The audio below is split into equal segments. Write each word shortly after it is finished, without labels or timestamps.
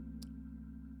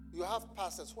You have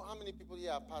pastors. How many people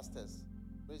here are pastors?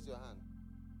 Raise your hand.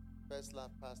 First love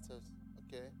pastors.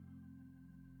 Okay.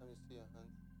 Let me see your hand.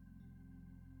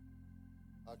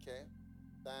 Okay.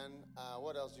 Then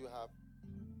what else do you have?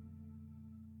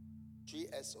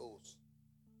 GSOs.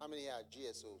 How many are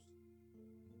GSOs?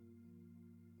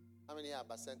 How many are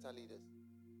Bacenta leaders?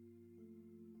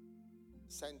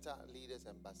 Center leaders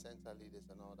and Bacenta leaders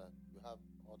and all that. You have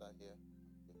all that here.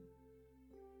 Okay.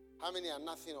 How many are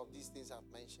nothing of these things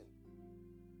I've mentioned?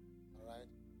 All right.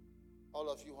 All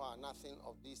of you who are nothing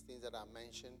of these things that I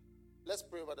mentioned, let's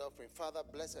pray over the offering. Father,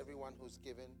 bless everyone who's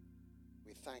given.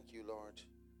 We thank you, Lord,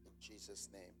 in Jesus'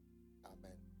 name.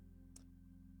 Amen.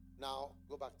 Now,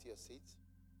 go back to your seats.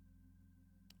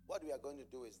 What we are going to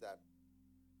do is that,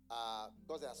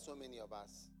 because there are so many of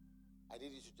us, I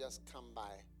need you to just come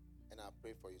by and I'll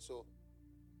pray for you. So,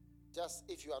 just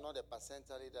if you are not a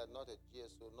Bacenta leader, not a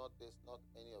GSO, not this, not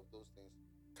any of those things,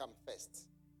 come first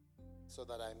so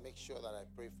that I make sure that I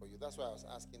pray for you. That's why I was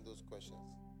asking those questions.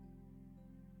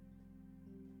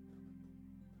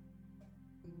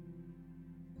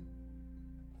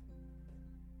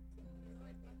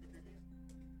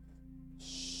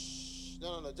 Shh.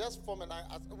 No. Just form an.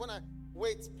 When I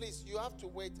wait, please, you have to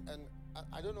wait, and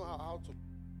I don't know how to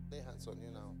lay hands on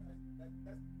you now.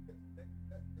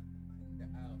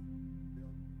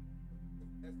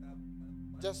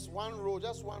 Just one row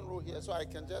here, so I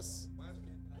can just.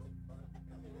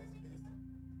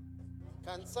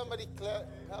 Can somebody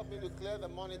help me to clear the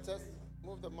monitors?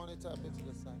 Move the monitor a bit to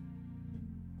the side.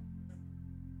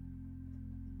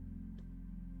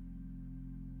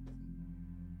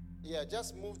 Yeah,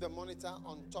 just move the monitor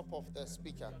on top of the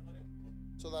speaker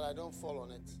so that I don't fall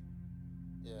on it.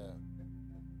 Yeah.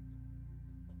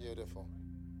 Beautiful.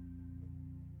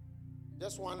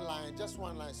 Just one line,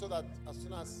 so that as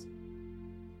soon as...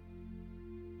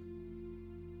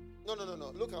 No.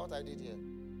 Look at what I did here.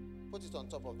 Put it on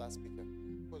top of that speaker.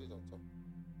 Put it on top.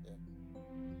 Yeah.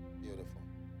 Beautiful.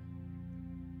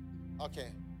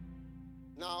 Okay.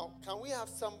 Now, can we have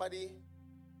somebody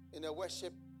in a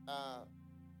worship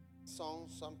song,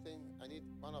 something? I need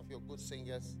one of your good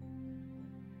singers.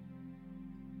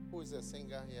 Who is a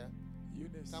singer here?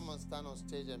 Eunice. Come and stand on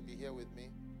stage and be here with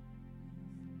me.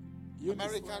 Eunice,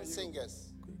 American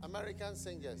singers. American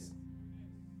singers.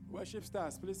 Worship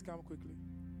stars, please come quickly.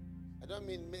 I don't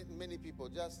mean many people,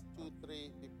 just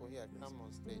 2-3 people here. Yes. Come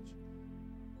on stage.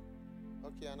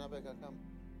 Okay, Anabeka, come.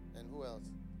 And who else?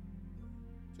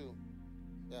 2.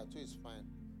 Yeah, 2 is fine.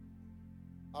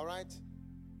 All right?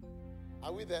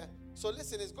 Are we there? So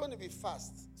listen, it's going to be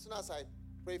fast. As soon as I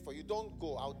pray for you, don't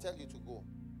go. I'll tell you to go.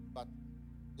 But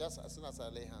just as soon as I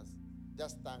lay hands,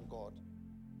 just thank God.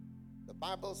 The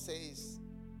Bible says,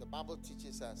 the Bible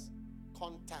teaches us,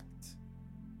 contact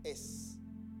is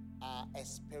a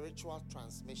spiritual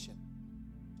transmission.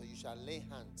 So you shall lay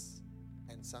hands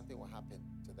and something will happen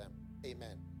to them.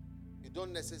 Amen. You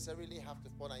don't necessarily have to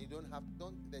fall down. You don't have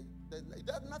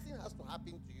nothing has to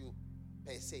happen to you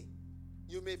per se.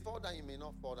 You may fall down, you may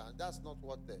not fall down. That's not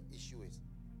what the issue is.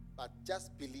 But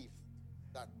just believe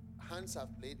that hands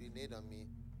have laid on me.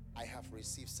 I have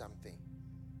received something.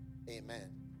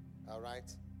 Amen. All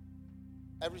right.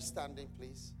 Every standing,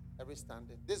 please. Every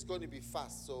standing. This is going to be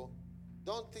fast, so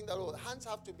don't think that hands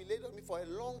have to be laid on me for a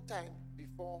long time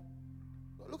before.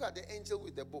 Look at the angel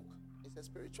with the book. It's a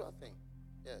spiritual thing.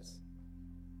 Yes.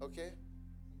 Okay?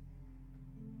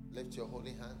 Lift your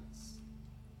holy hands.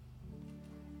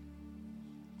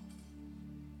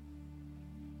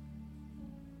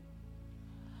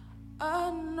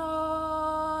 Anointing,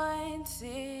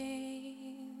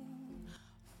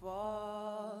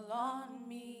 fall on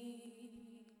me.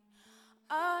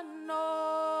 Anointing,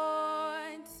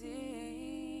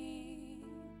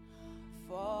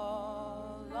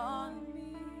 fall on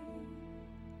me.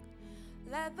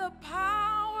 Let the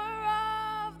power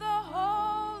of the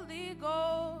Holy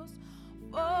Ghost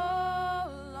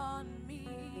fall on me.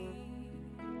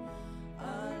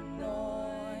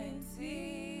 Anointing,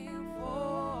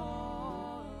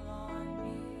 fall on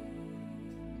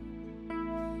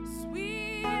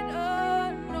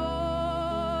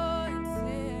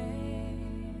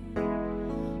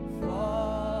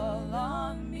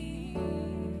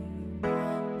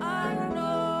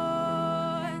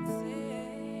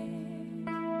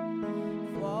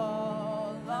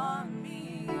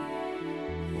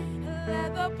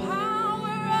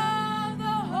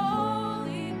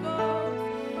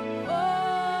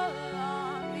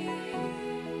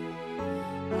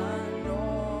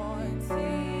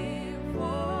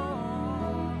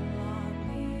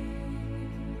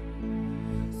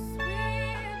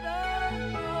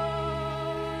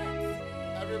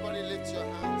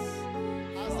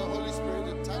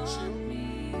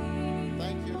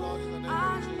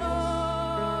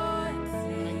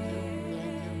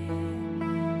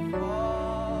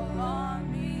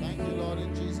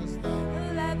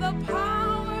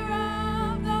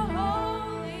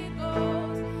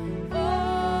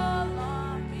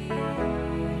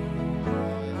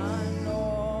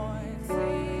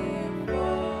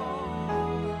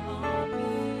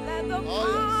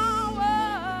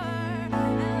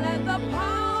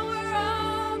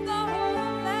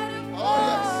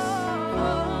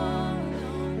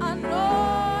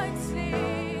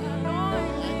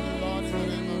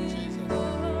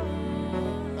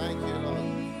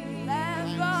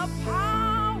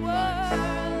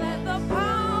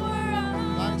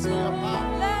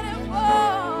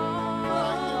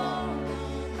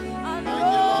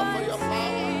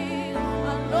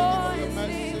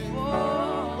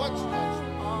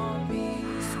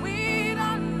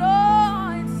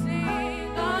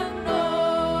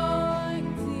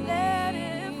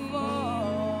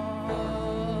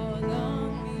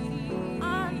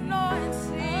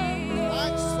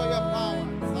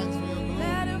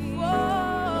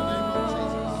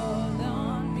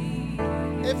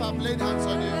If I've laid hands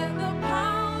on you, Let the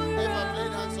power if I've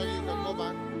laid hands on you, you can go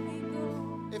back.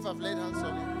 If I've laid hands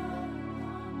on you,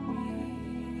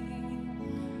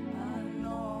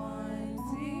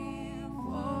 anointing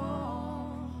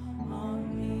fall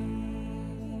on me.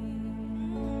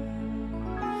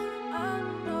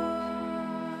 Anointing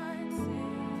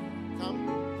come.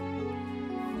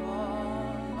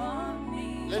 fall on me.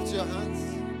 Lift your hands.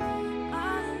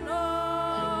 Anointing,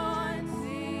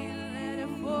 let it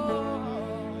fall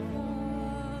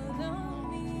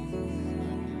on me.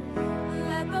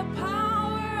 Let the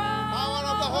power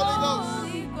of the Holy Ghost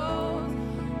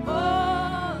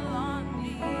fall on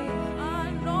me.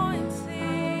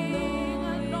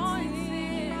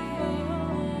 Anointing,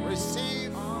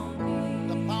 Receive on me.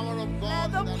 the power of God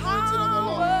Let and the the anointing of the power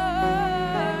Lord.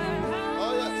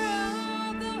 Oh, yes.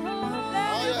 let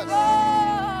Oh, it yes. go.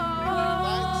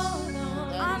 Thanks.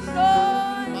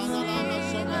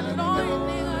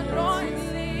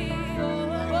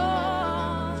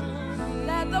 Anointing,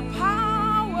 let the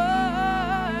power,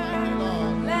 Thank you,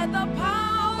 Lord. let the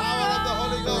power, Power of the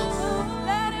Holy Ghost.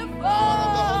 let it fall, Power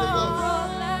of the Holy Ghost.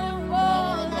 let it Power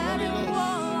fall, of the let Holy it Ghost.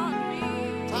 fall on me.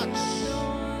 Touch.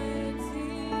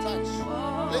 Touch.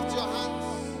 Lift your hands.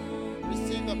 hands.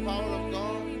 Receive the power of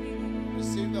God.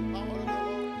 Receive the power of the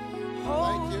Lord.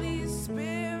 Thank you. Holy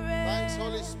Spirit, Thanks,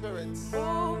 Holy Spirit.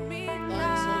 hold me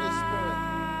Thanks, Holy Spirit.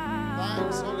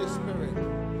 Thanks, Holy Spirit.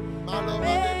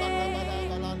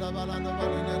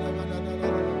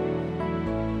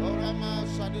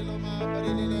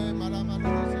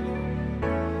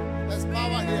 There's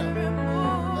power here.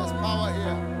 There's power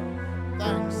here.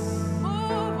 Thanks.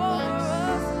 Thanks.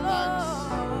 Thanks.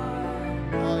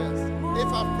 Oh, yes. If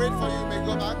I've prayed for you, you may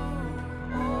go back.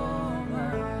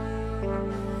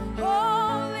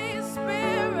 Holy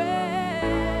Spirit,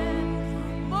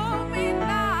 move me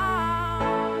now.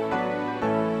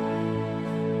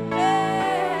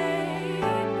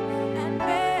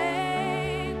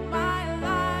 Make my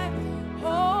life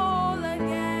whole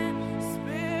again.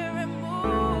 Spirit,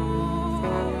 move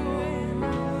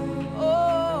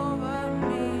over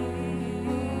me.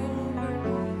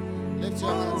 Lift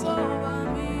your hands up.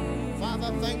 Over me.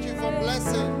 Father, thank you for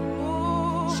blessing,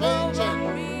 Move changing,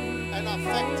 over me. and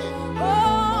affecting.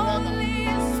 Holy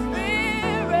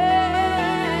Spirit,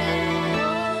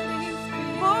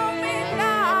 move me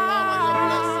now.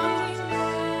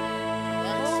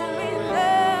 Thanks for Move me your grace.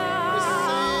 now.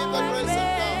 Receive the grace of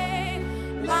God.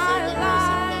 My Receive the grace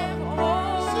of life God.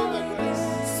 whole. Receive the grace.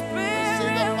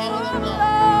 Receive the Spirit power of of God.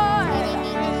 Lord,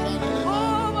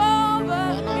 move over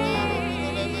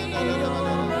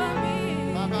me.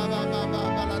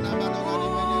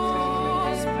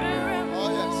 Spirit, Oh,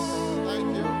 yes. Thank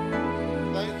you.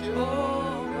 Thank you.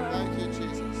 Thank you,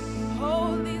 Jesus.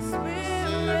 Holy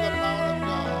Receive the power of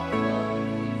God.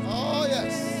 Oh,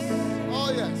 yes. Oh,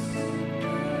 yes.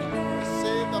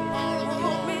 Receive the power of the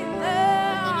Lord.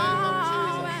 In the name of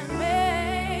Jesus.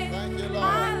 Thank you, Lord.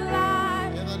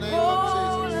 In the name of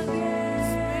Jesus.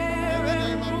 In the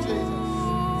name of Jesus.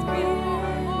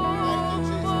 Thank you,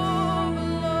 Jesus.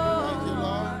 Thank you,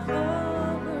 Lord.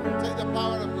 Take the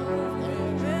power of God.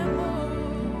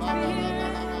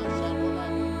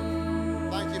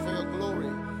 Thank you for your glory.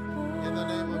 In the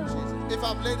name of Jesus. If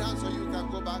I've laid hands on you, you can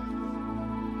go back.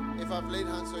 If I've laid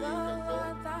hands on you, you can go.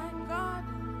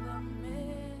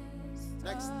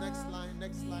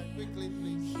 Next line, quickly,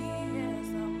 please. He is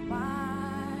a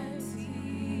mighty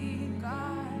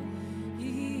God.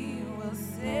 He will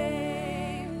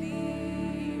save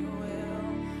thee, will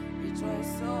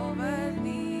rejoice over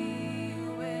thee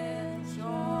with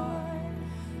joy.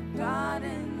 God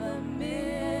in the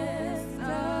midst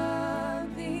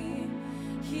of thee,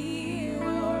 He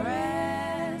will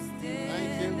rest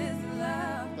Thank you. in His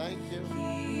love. Thank you.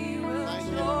 He will Thank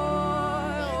you.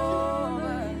 joy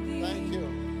over thee Thank you.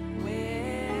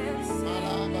 with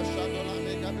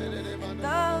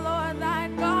the Lord thy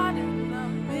God in the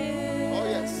midst. Oh,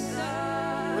 yes.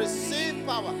 Receive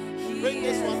power. Bring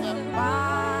this one up.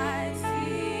 Mighty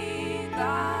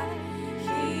God,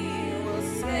 He will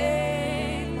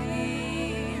save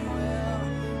thee, will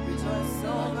rejoice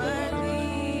over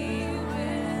thee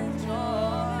with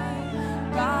joy.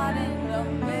 God in the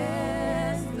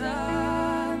midst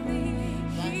of thee,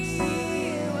 He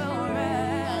will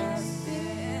rest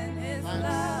in His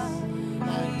love.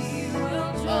 He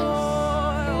will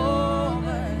joy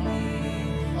over thee.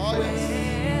 Oh,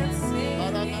 yes.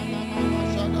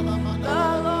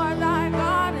 The Lord thy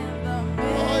God in the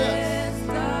midst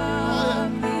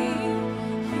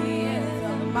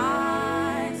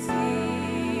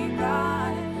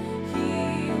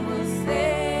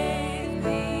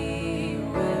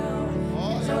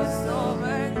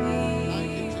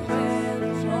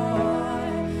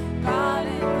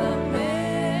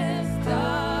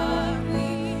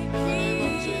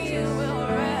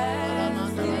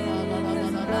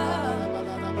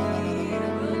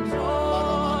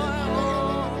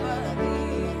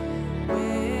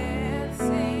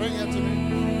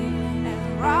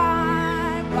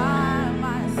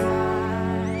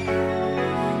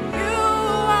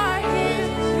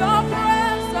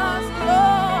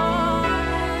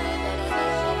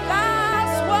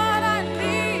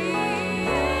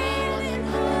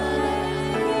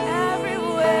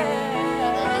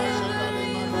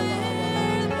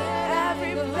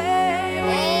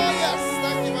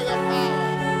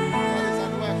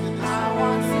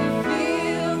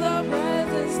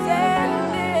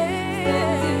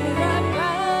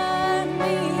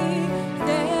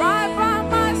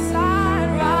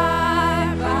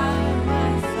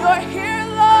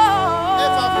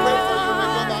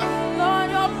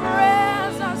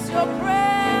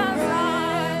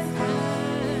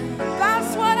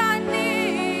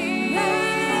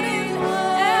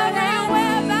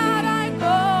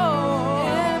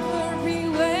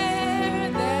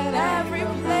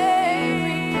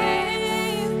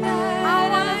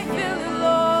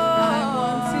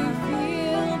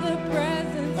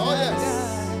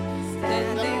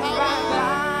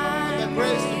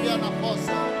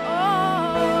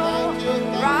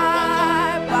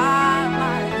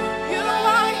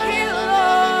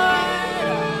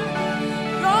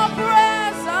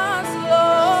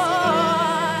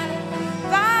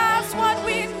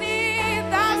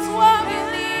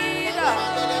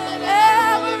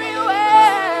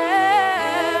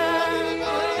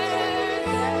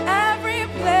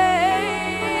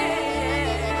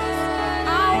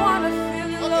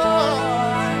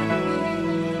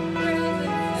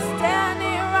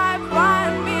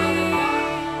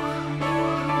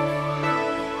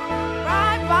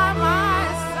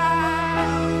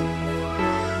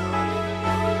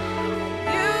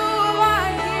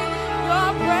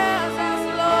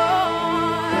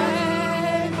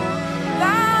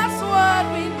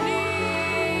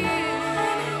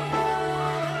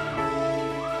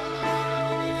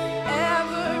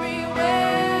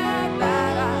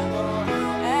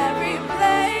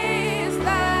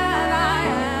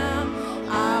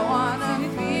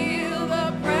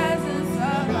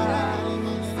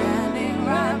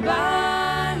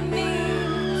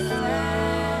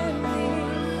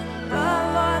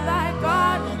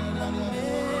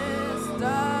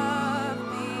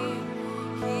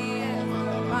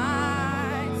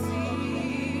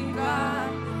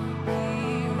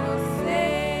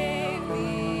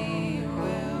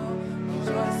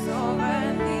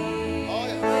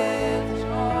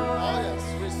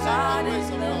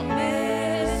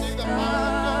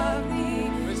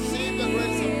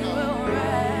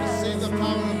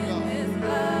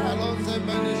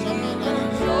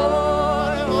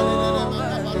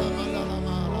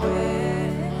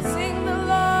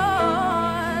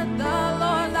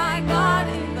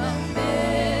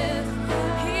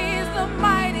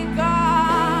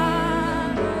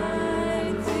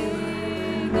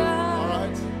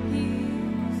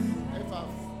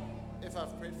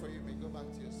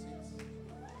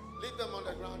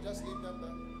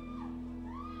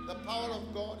power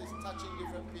of God is touching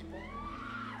different people.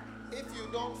 If you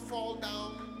don't fall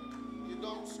down, you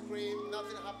don't scream,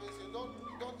 nothing happens,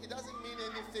 it doesn't mean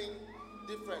anything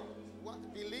different.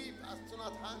 Believe as soon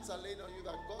as hands are laid on you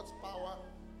that God's power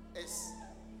is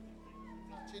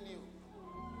touching you.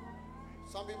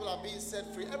 Some people are being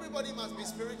set free. Everybody must be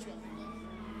spiritual.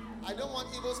 I don't want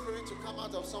evil spirit to come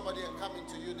out of somebody and come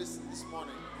into you this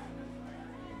morning.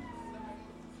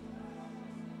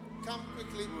 Come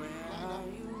quickly.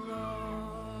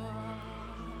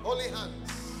 Holy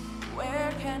hands.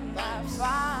 Where can Thanks.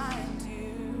 I find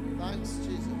you? Thanks,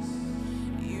 Jesus.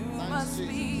 You Thanks, must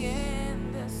Jesus. be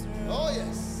in this room. Oh,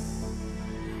 yes.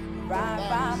 Right by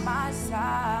Thanks. my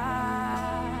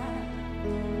side.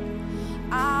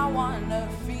 I wanna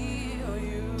feel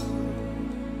you.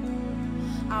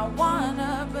 I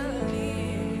wanna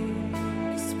believe.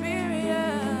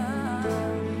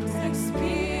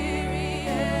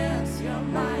 Experience your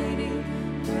mighty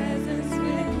presence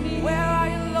with me. Where are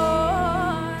you,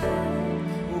 Lord?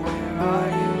 Where are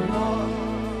you, Lord?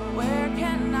 Where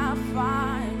can I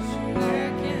find you?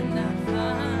 Where can I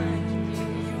find you?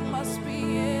 You must be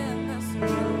in this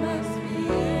room. You must be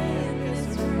in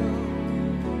this room.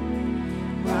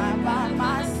 Right by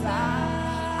my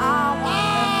side.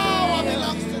 Power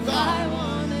belongs to God.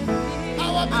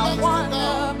 Power belongs to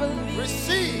God. Believe.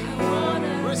 Receive.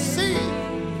 Receive.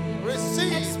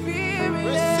 Receive. Experience.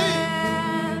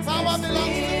 Receive. Power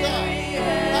belongs to God.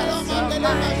 The Lord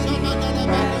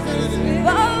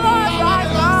Power thy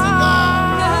belongs to God.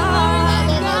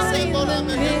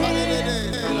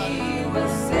 He will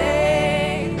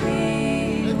save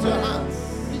me. Lift your hands.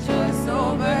 Rejoice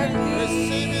over thee.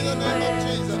 Receive in the name of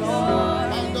Jesus.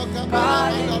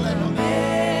 God in the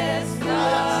midst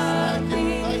of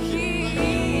thee.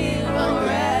 He will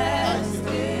rest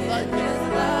in his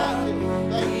love.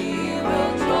 He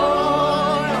will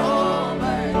joy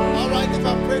over thee. All right, if I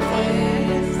pray for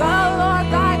you. The Lord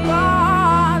thy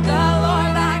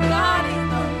God in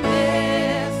the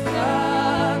midst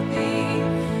of thee.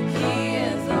 He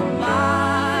is a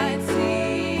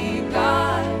mighty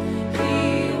God. He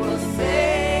will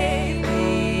save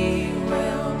thee,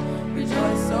 will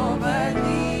rejoice over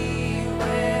thee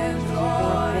with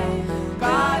joy.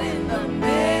 God in the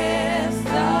midst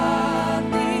of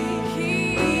thee. He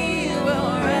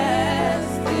will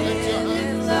rest in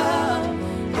his love.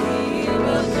 He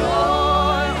will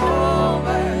joy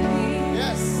over thee.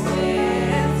 Yes.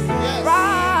 Yes. Yes.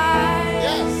 Right.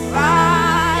 Yes.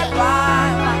 Right Yes. by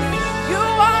my side. You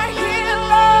are here,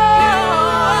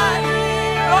 Lord.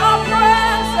 Your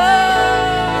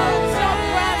presence. Your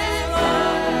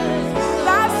presence.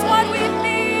 That's what we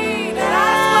need.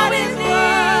 That's what we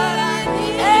need.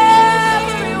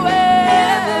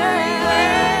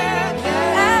 Everywhere.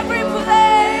 Every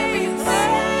place.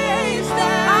 I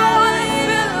want to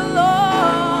feel the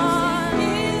Lord.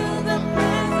 Feel the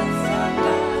presence of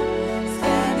God.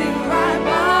 Standing right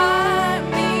by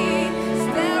me.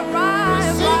 Stand right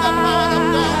Receive the power of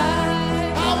God.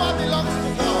 by. Power belongs to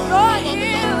God. You're Power here,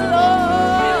 belongs to God.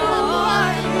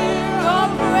 Lord. Your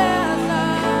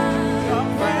presence. Your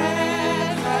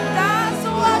presence. That's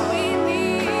what we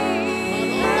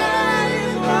need. That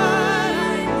is what I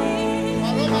need.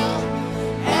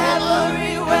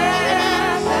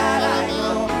 Everywhere that I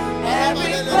go,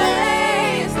 every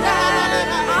place that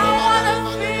I wanna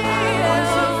feel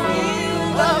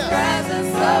the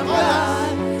presence of God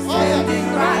standing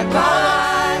right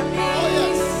by me.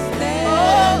 Oh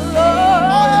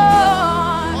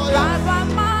Lord, right by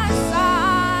my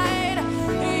side.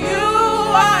 You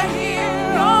are here,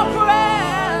 your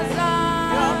presence.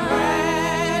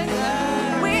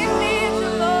 We need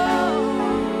you, Lord.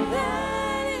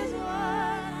 That is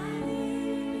what I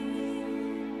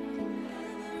need.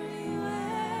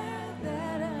 Everywhere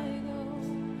that I go,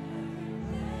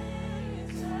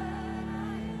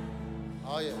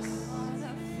 Oh, yes.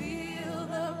 wanna feel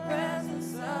the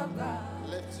presence of God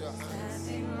Lift your hands.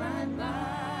 standing right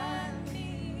by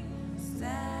me,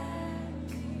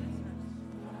 standing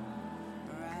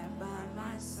right by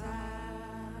my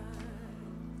side,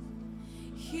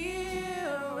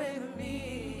 here with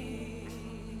me.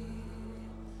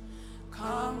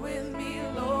 Come with me,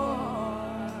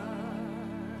 Lord.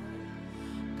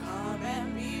 Come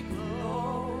and be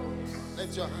close.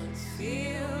 Lift your hands.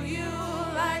 Feel you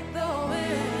like the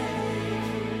wind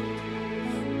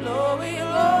blowing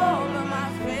over my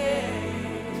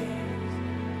face.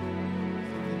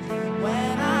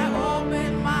 When I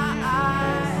open my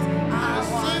eyes, I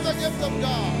Receive the want gift of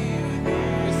God.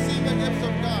 Receive the gift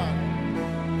of God.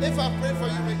 If I pray for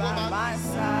you, we go by back. my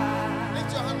side.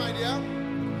 Lift your hand, my dear.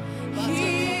 That's it.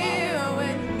 Here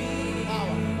with me.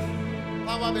 Power.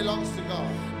 Power belongs to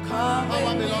God.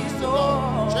 Power belongs to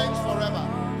God. Change forever.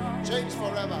 Change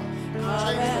forever.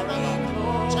 Change forever.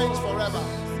 Change forever.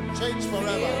 Change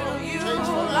forever. Change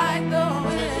forever.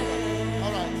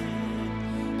 All right.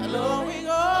 Hello.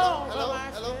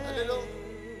 Hello.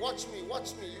 Watch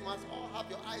me. You must all have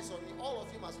your eyes on me. All of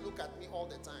you must look at me all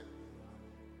the time.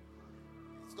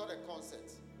 It's not a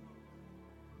concert.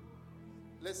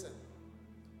 Listen.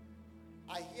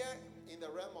 I hear in the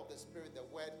realm of the spirit the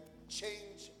word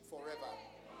change forever.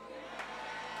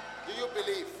 Do you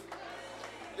believe?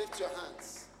 Lift your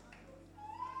hands.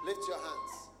 Lift your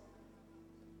hands.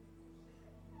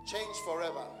 Change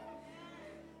forever.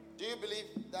 Do you believe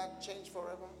that change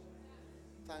forever?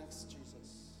 Thanks, Jesus.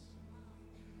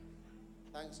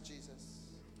 Thanks, Jesus.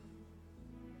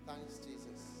 Thanks,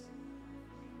 Jesus.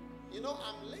 You know,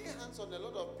 I'm laying hands on a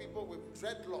lot of people with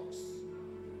dreadlocks.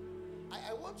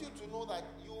 I want you to know that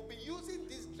you will be using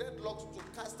these dreadlocks to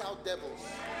cast out devils.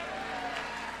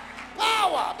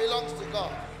 Power belongs to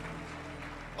God.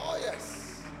 Oh,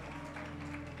 yes.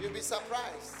 You'll be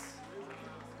surprised.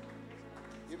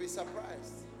 You'll be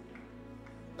surprised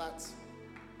that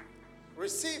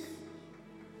receive.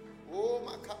 Oh,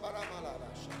 makabara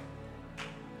maladasha.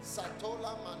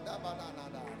 Satola mandabala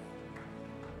nada.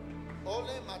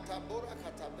 Ole matabora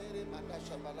katabere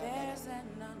mandasha balada.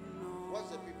 What's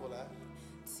the people there?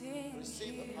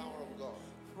 Receive the power of God.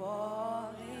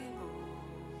 Falling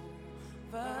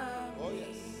over Oh,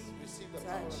 yes. Receive the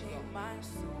power of touching God. my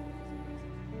soul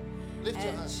Lift your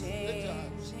and hands. Lift your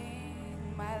hands.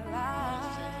 changing my Changing your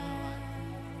life.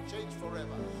 life. Change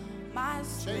forever. My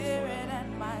spirit forever.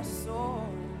 and my soul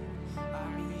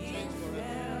are being Change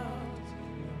forever.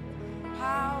 filled.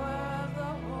 Power of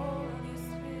the Holy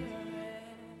Spirit.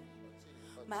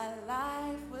 My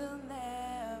life will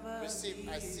never Receive. be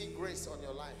I see grace on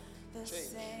your life. the Change.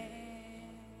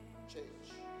 same. Change.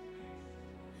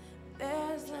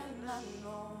 There's an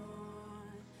unknown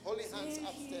Holy hands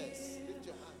upstairs. Lift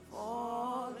your hands.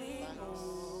 falling Thanks.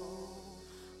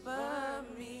 over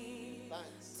me,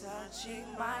 Thanks. touching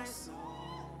my soul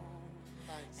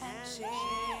Thanks. and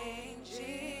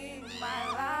changing my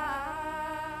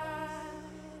life.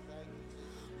 Thank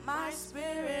you. My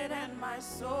spirit and my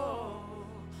soul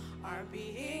are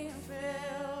being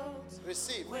filled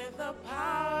Receive. with the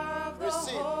power of the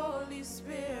Receive. Holy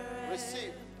Spirit.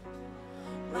 Receive.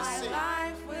 My Receive.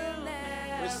 life will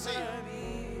never Receive.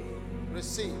 be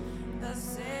Receive. the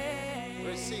same.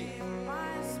 Receive.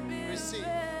 My spirit, Receive.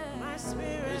 my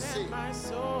spirit Receive. and my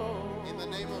soul In the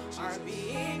name of are Jesus.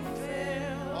 being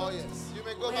filled Oh, yes. You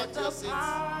may go back with to your the seats.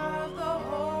 power of the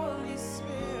Holy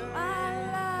Spirit. My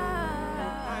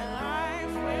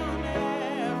life will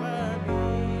never be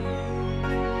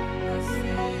the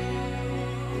same.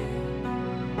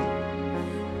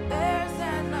 There's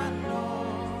an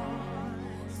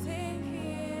anointing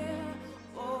here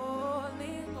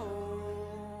falling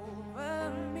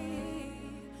over me,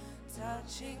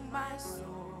 touching my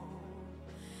soul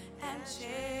and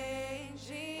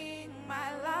changing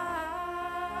my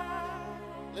life.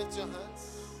 Lift your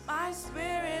hands. My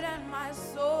spirit and my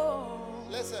soul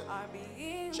Listen. are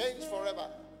being Change forever.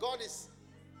 God is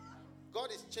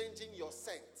changing your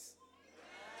scent.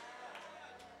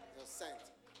 Your scent.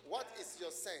 What is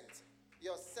your scent?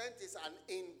 Your scent is an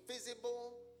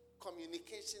invisible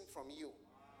communication from you.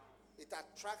 It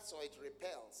attracts or it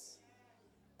repels.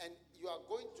 And you are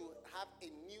going to have a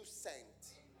new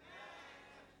scent,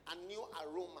 a new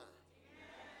aroma,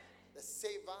 the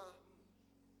savor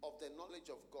of the knowledge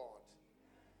of God,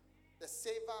 the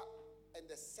savor and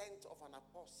the scent of an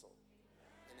apostle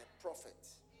and a prophet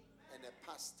and a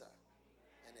pastor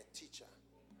and a teacher.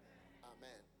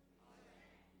 Amen.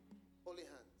 Holy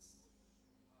hands.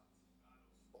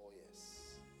 Oh, yes.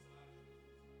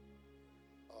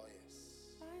 Oh, yes.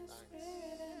 My Thanks.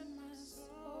 spirit and my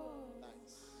soul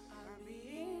Thanks. are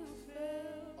being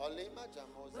filled Olema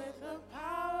jamoza. with the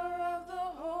power of the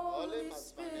Holy Olema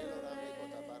spanelo rameko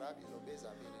Spirit. tabarabi lobeza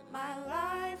bene. My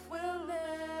life will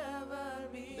never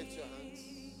be Lift your hands.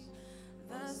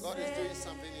 the God is same. doing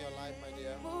something in your life, my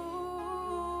dear.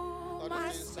 Ooh, God my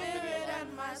is doing something in your spirit life.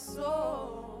 and my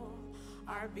soul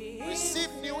are being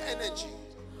Receive new filled energy.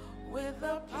 with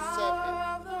the serve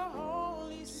power of the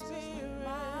Holy Spirit.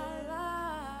 My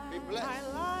life, Be blessed. my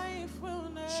life will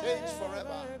never Change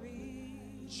forever.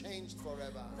 be Changed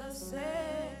forever. the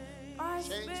same. My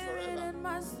Change spirit forever. and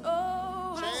my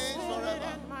soul, Change my spirit forever.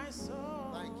 and my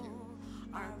soul Thank you.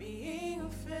 are being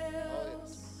filled Oh,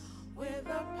 yes. with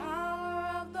the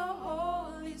power of the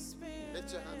Holy Spirit.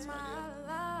 Lift your hands, my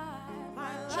dear.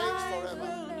 My Change life forever.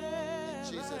 will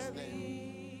never Jesus' name.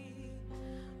 be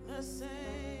the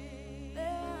same.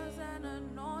 There's an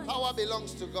anointing. Power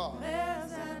belongs to God.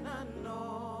 There's an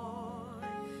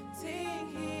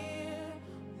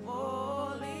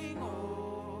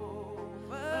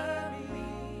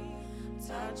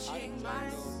touching my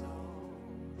soul.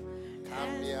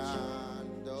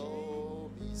 Cambiando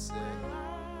mi ser.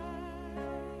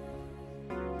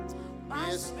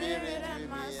 My Mi spirit and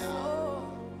my mi soul.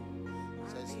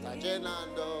 se está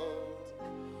llenando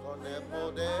con el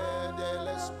poder del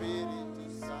Espíritu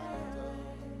Santo.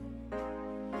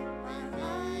 Mi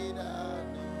vida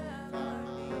nunca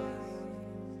más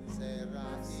será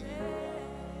igual.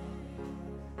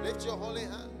 Lift your holy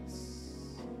hands.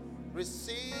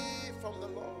 Receive from the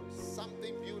Lord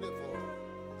something beautiful.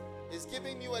 He's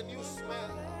giving you a new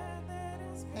smell,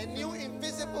 a new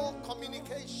invisible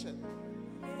communication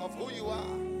of who you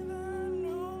are.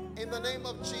 In the name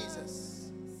of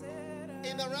Jesus,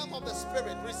 in the realm of the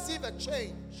Spirit, receive a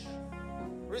change.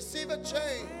 Receive a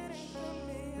change.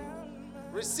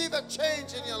 Receive a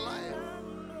change in your life.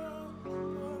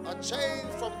 A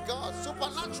change from God,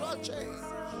 supernatural change.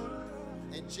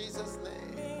 In Jesus'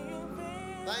 name.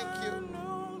 Thank you.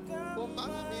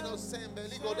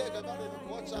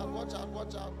 Watch out, watch out,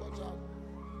 watch out, watch out.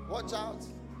 Watch out,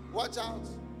 watch out,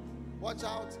 watch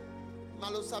out.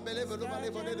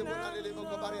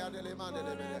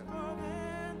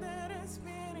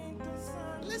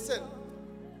 Listen,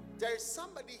 there is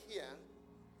somebody here,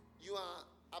 you are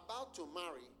about to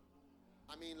marry.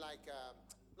 I mean, like,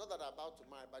 not that about to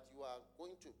marry, but you are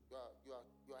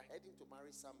heading to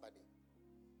marry somebody.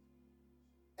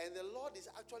 And the Lord is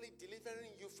actually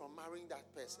delivering you from marrying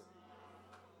that person.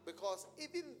 Because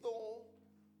even though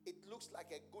it looks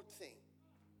like a good thing,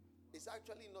 it's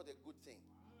actually not a good thing.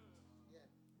 Yeah.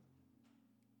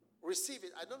 Receive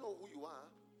it. I don't know who you are,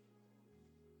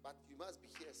 but you must be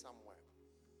here somewhere.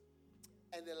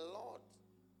 And the Lord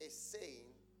is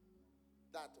saying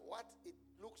that what it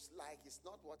looks like is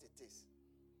not what it is.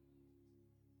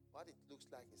 What it looks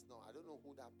like is not. I don't know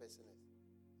who that person is.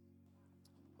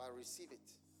 But receive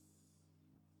it.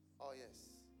 Oh,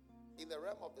 yes. In the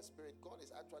realm of the Spirit, God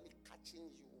is actually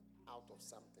catching you out of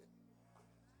something.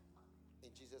 In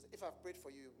Jesus. If I've prayed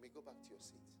for you, you may go back to your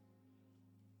seat.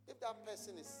 If that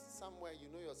person is somewhere you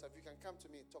know yourself, you can come to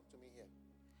me and talk to me here.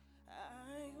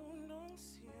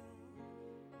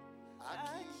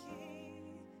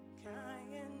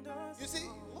 You see,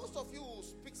 most of you who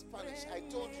speak Spanish, I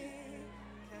told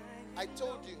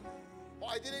you. Or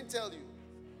I didn't tell you.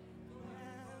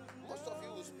 Most of you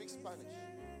who speak Spanish,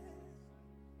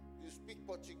 you speak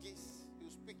Portuguese, you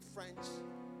speak French.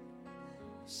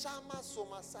 Shama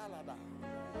Soma Salada.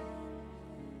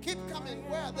 Keep coming.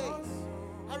 Where are they?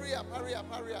 Hurry up, hurry up,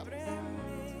 hurry up.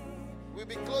 We'll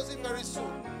be closing very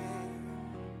soon.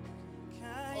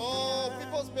 Oh,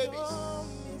 people's babies are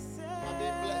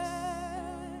being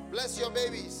blessed. Bless your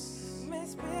babies.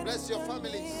 Bless your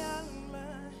families.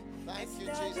 Thank you,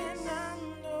 Jesus.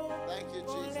 Thank you,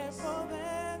 Jesus.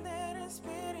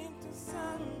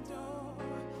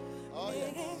 Oh,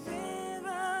 yes.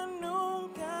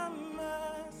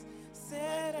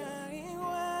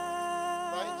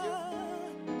 Thank you.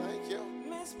 Thank you.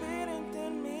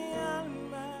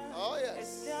 Oh, yes.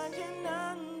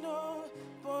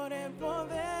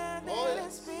 Oh,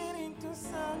 yes.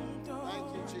 Thank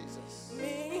you, Jesus.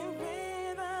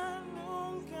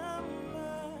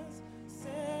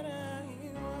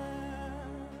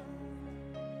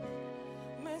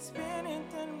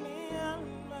 Espíritu en mi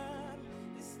alma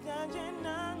está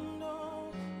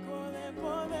llenando con el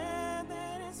poder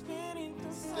del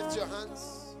Espíritu Santo. Lift your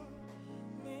hands.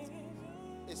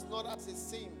 It's not as it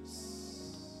seems.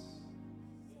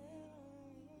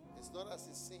 It's not as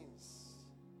it seems.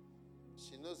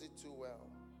 She knows it too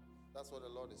well. That's what the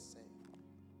Lord is saying.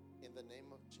 In the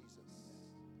name of Jesus.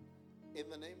 In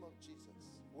the name of Jesus.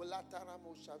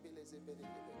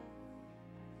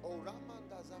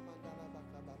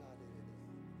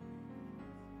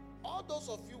 All those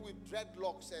of you with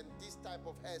dreadlocks and this type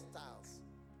of hairstyles,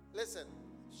 listen.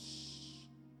 Shh.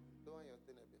 Lower your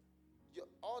thing a bit.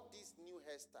 All these new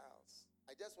hairstyles,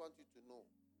 I just want you to know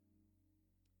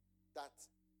that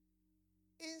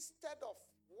instead of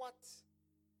what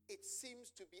it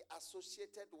seems to be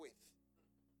associated with,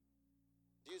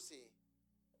 do you see?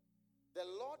 The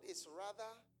Lord is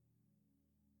rather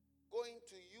going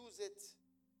to use it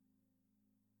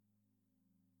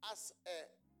as a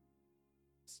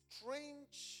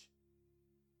strange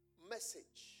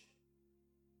message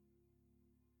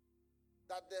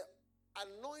that the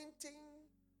anointing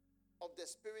of the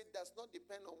Spirit does not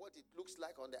depend on what it looks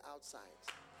like on the outside.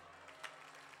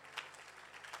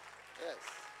 Yes.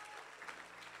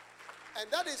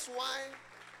 And that is why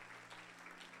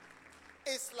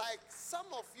it's like some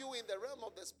of you in the realm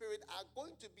of the Spirit are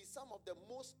going to be some of the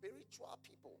most spiritual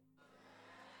people.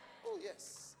 Oh,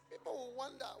 yes. People will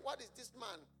wonder, what is this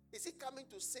man? Is he coming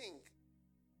to sing?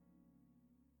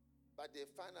 but they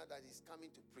find out that he's coming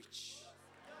to preach.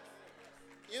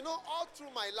 You know, all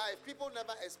through my life, people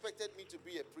never expected me to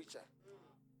be a preacher.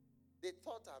 They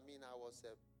thought, I was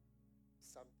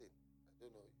something. I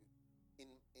don't know.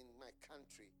 In my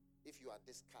country, if you are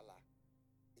this color,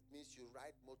 it means you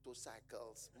ride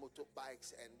motorcycles,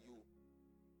 motorbikes, and you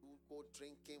go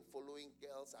drinking, following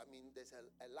girls. There's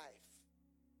a life.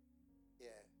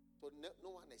 Yeah. So no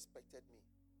one expected me.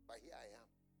 But here I am.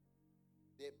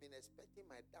 They've been expecting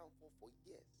my downfall for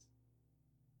years.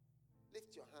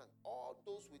 Lift your hand. All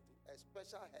those with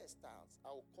special hairstyles, I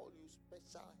will call you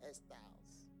special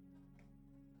hairstyles.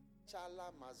 Chala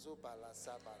mazobala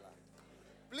sabala.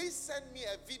 Please send me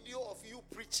a video of you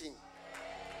preaching.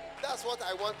 That's what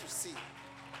I want to see.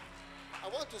 I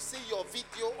want to see your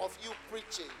video of you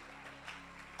preaching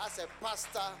as a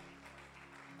pastor.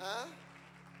 Huh?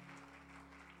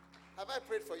 Have I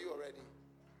prayed for you already?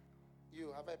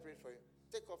 Have I prayed for you?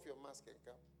 Take off your mask and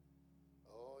come.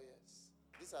 Oh, yes.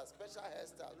 These are special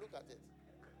hairstyles. Look at it.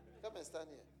 Come and stand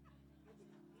here.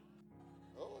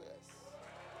 Oh, yes.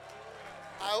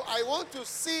 I want to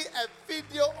see a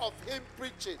video of him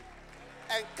preaching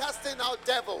and casting out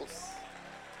devils.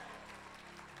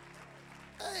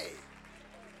 Hey.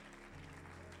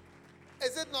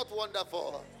 Is it not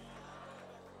wonderful?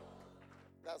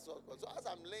 That's what God. So as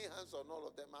I'm laying hands on all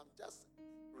of them, I'm just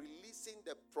releasing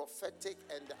the prophetic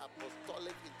and the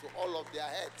apostolic into all of their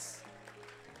heads.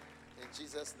 In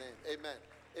Jesus' name. Amen.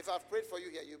 If I've prayed for you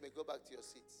here, you may go back to your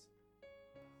seats.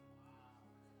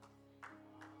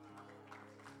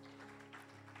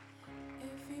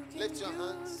 If you can Lift your use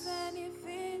hands.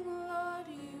 anything, Lord,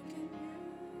 you can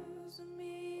use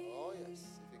me. Oh, yes.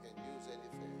 If you can use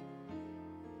anything.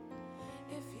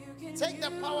 If you can Take the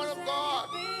use power of God.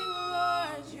 anything,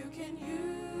 Lord, you can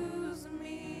use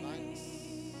me. Thanks.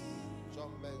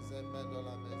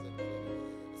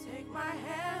 Take my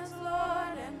hands,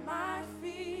 Lord, and my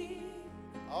feet.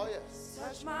 Oh, yes.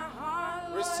 Touch my heart,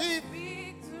 Lord, Receive.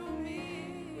 speak to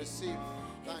me. Receive.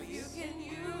 If you Thanks. can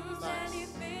use Thanks.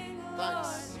 anything, Thanks.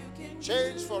 Lord, you can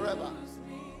Change use forever.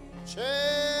 me.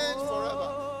 Change forever.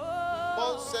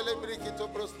 Bon Oh, celebrity to you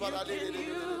prosper. can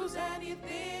use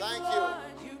anything, Thank you. Lord,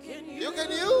 you can use You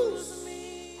can use. me.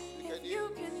 You can If you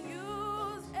use. can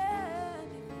use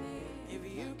anything. If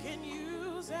you can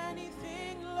use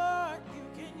anything, Lord, you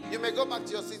can use. You may go back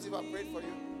to your seats if I prayed for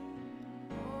you.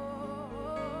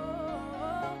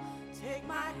 Oh, take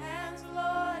my hands,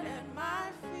 Lord, and my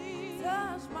feet.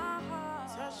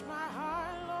 Touch my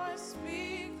heart, Lord,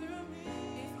 speak through me.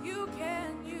 If you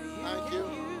can use, Thank you.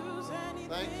 use anything,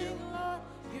 Thank you. Lord,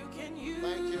 you can use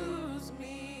Thank you.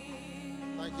 me.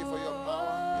 Thank you for your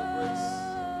power, your grace.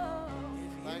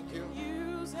 If Thank you.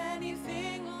 use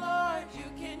anything, Lord, you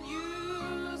can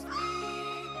use me.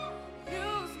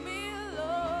 Use me,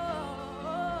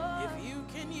 Lord. If you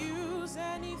can use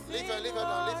anything, Leave her down, leave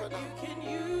her Lord, down. you can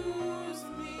use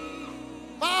me.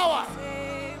 Power.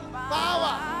 Take my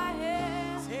Power.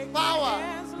 hands, take Power. my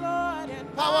hands, Lord,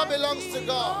 and Power my belongs to feet.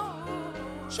 God.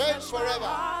 Change forever.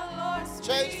 Our Lord,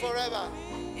 Change speak. forever.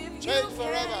 If Change you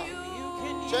forever.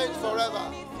 can use Change forever.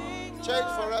 anything, Change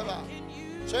Lord, forever. you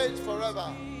can use Change forever.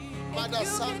 Mother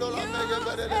Sandola.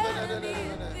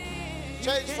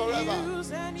 Change forever.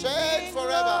 Change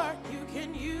forever.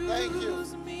 Thank you.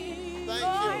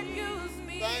 Thank you.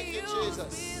 Thank you,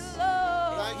 Jesus.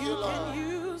 Thank you, Lord.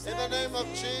 In the name of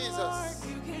Jesus.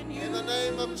 In the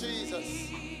name of Jesus.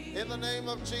 In the name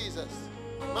of Jesus.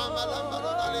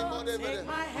 Mama Take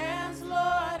my hands,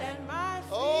 Lord, and my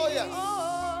feet. Oh, yes.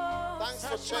 Thanks for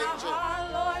Touch my changing.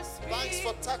 heart, Lord, speak. Thanks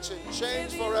for touching.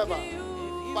 Change forever.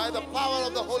 By the power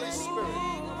of the Holy Spirit.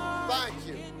 Thank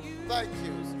you. Thank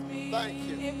you. Thank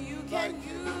you. If you can Thank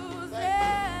you. use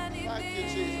Thank you. Thank you,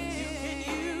 anything, Jesus. you can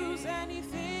use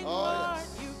anything, Oh, Lord,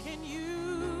 yes. you can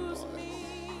use Oh, me.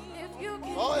 If you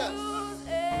can Oh, yes. use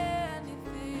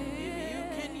anything, if you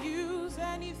can use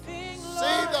anything, Lord,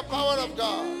 Receive the power you of can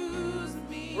God. use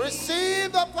me.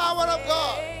 Receive the power of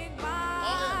God. Take my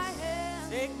Oh, yes. hands,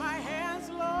 take my hands,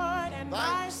 Lord, and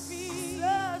Thanks. my feet.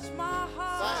 Touch my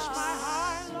heart, Thanks my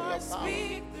heart, for Lord, your power.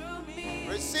 speak through me.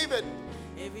 Receive it.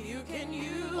 If you can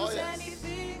use Oh, yes.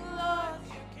 anything, Lord,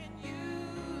 you can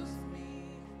use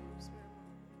me.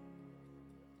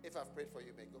 If I've prayed for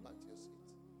you, may go back to your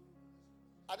seats.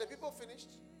 Are the people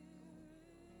finished?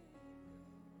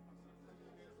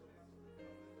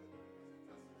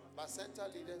 Bacenta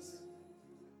leaders,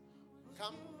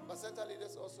 come. Bacenta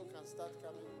leaders also can start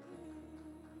coming.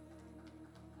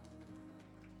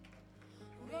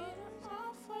 We don't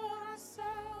offer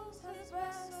ourselves as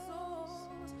vessels.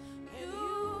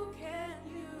 You can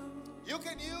use. You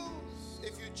can use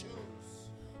if you choose.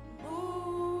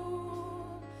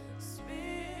 Move,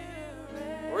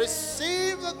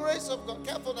 Receive the grace of God.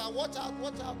 Careful now. Watch out,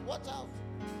 watch out, watch out.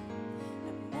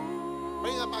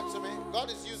 Bring her back to me.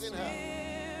 God is using her.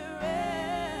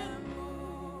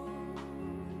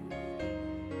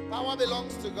 Power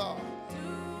belongs to God.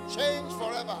 Change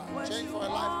forever. Change for a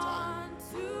lifetime.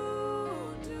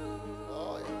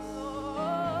 Oh,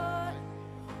 yes.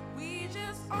 We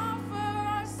just offer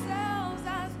ourselves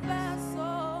as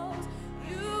vessels.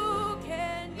 You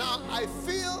can. Now, I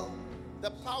feel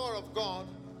the power of God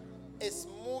is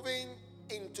moving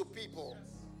into people.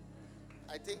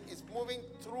 I think it's moving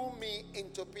through me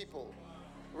into people.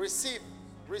 Receive,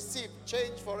 receive,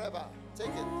 change forever. Take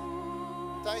it.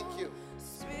 Thank you.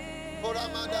 Come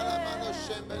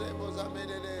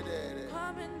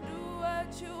and do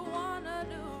what you wanna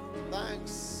do.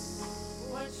 Thanks.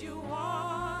 What you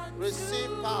want. Receive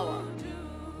to power. do.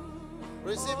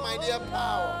 Receive, my dear,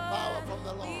 power from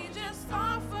the We Lord. just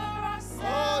offer ourselves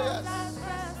Oh, yes. as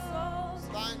vessels.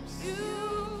 Thanks. You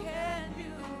can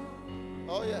use.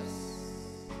 Oh, yes.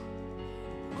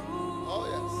 Oh,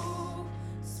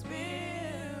 yes.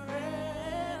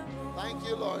 Spirit. Thank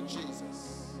you, Lord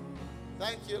Jesus.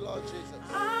 Thank you, Lord Jesus.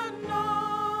 Anointing.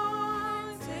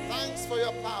 Thanks for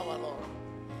your power, Lord.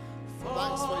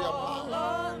 Thanks for your power.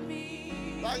 On me.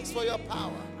 Thanks for your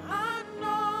power.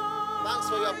 Anointing. Thanks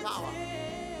for your power.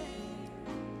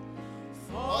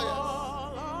 Oh, yes.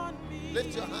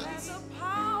 Lift your hands.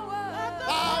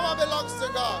 Power belongs to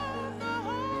God.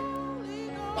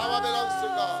 Power belongs to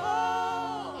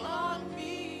God.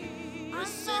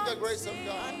 Receive the grace of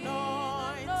God.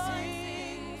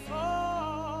 Anointing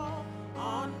fall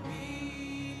on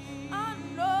me.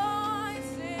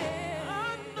 Anointing.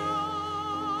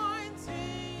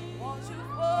 Anointing. Won't you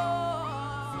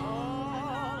fall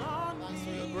on me? Thanks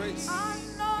for your grace.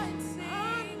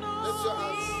 Anointing. Lift your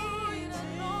hands.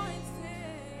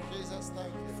 Anointing. Jesus,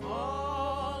 thank you.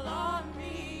 Fall on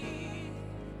me.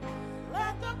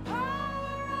 Let the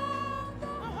power of the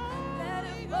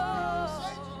Holy Ghost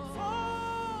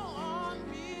fall on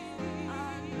me.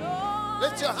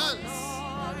 Lift your hands.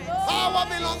 Power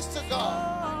belongs to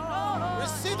God.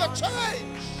 Receive a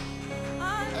change.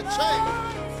 A change.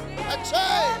 A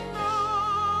change.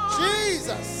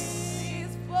 Jesus.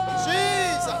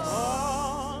 Jesus.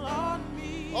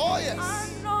 Oh, yes.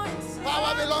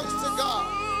 Power belongs to God.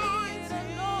 Change your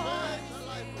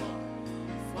life,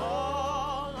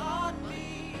 Lord.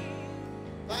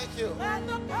 Thank you.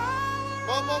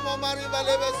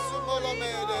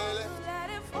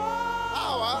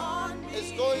 Power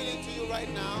is going into you right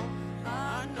now.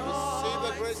 Receive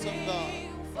the grace of God.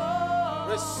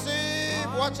 Receive.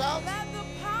 Watch out.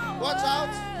 Watch out.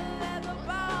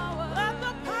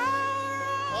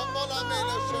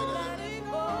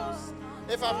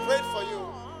 If I prayed for you,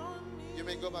 you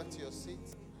may go back to your seat.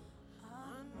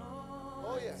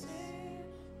 Oh, yes.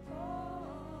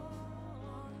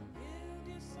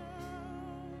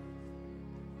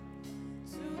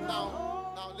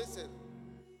 Now listen.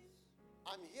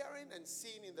 I'm hearing and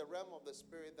seeing in the realm of the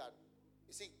Spirit that,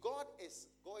 you see, God is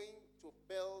going to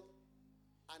build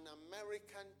an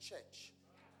American church.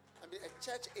 I mean, a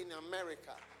church in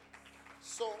America.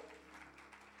 So,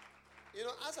 you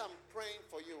know, as I'm praying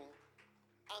for you,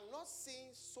 I'm not seeing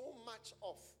so much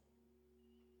of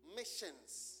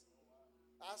missions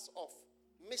as of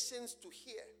missions to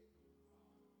here.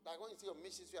 Like when you think of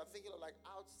missions, you are thinking of like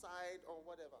outside or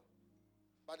whatever.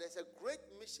 But there's a great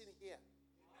mission here.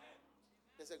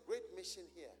 There's a great mission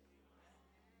here.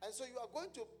 And so you are going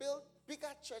to build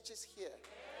bigger churches here.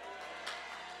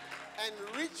 And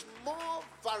reach more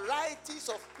varieties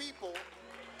of people.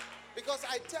 Because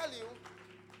I tell you,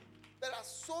 there are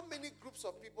so many groups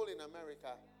of people in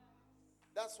America.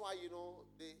 That's why, you know,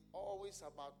 they always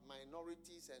about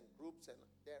minorities and groups. And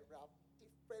there are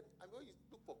different. I mean, you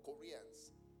look for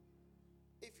Koreans.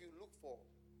 If you look for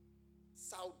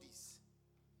Saudis.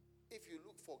 If you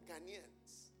look for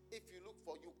Ghanaians. If you look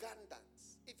for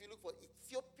Ugandans. If you look for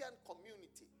Ethiopian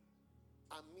community.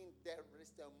 I mean, there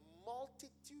is a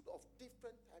multitude of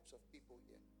different types of people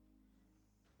here.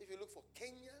 If you look for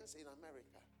Kenyans in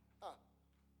America,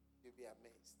 you'll be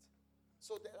amazed.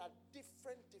 So there are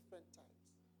different types.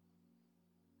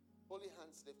 Holy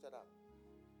hands lifted up.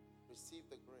 Receive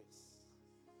the grace.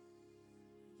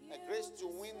 A grace to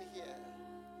win here.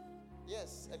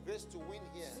 Yes, a grace to win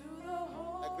here.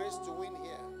 A grace to win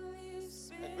here.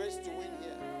 A grace to win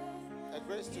here. A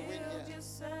grace to win here.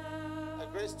 A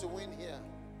grace to win here.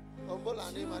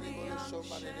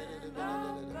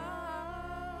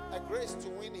 A grace to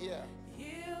win here.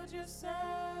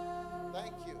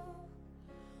 Thank you.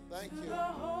 Thank you.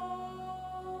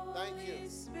 Thank you.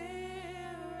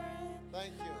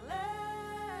 Thank you.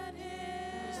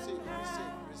 Receive,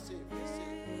 receive. receive,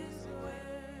 receive, receive.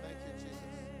 Thank you,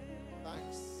 Jesus.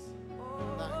 Thanks.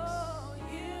 Thanks. Oh,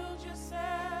 yield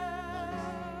yourself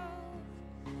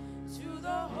to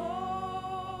the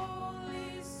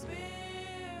Holy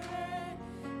Spirit.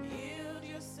 Yield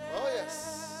yourself Oh,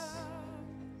 yes.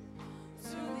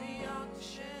 to the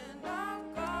unction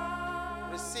of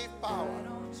God. Receive power. Why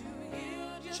don't you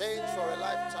yield Change for a yourself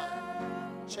lifetime.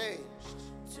 Changed.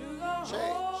 to the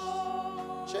Change.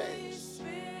 Holy Change. Spirit.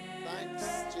 Thanks,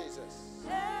 Jesus.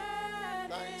 Let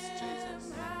Thanks, Jesus.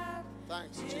 him have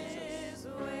Thanks, Jesus. his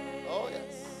way. Oh,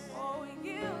 yes. Oh,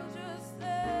 yield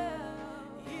yourself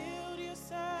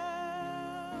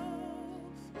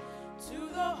to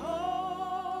the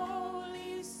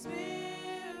Holy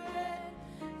Spirit.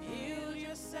 Yield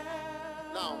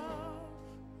yourself Now,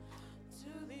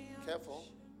 to the careful.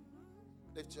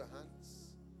 Lift your hands.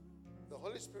 The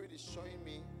Holy Spirit is showing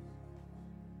me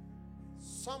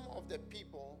some of the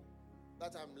people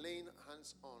that I'm laying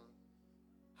hands on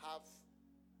have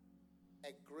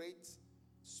a great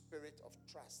spirit of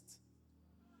trust,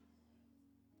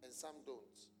 and some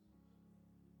don't.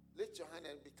 Lift your hand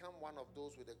and become one of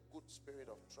those with a good spirit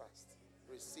of trust.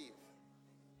 Receive,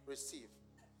 receive,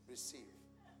 receive,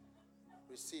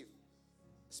 receive.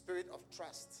 Spirit of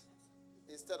trust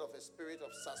instead of a spirit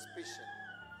of suspicion,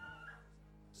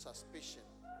 suspicion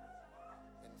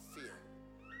and fear.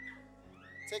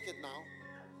 Take it now.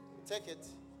 Take it.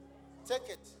 Take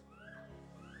it.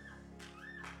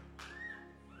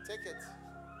 Take it.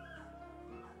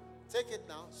 Take it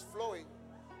now. It's flowing.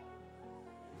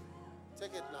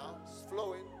 Take it now. It's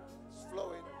flowing. It's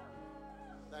flowing.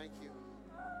 Thank you.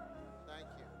 Thank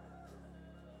you.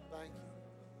 Thank you.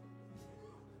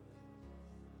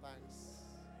 Thanks.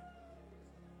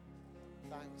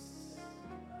 Thanks.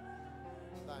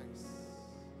 Thanks.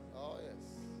 Oh, yes.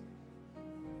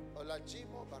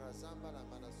 Olajimo barazamba la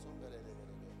manasumbe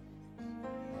lelelele.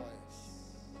 Oh, yes.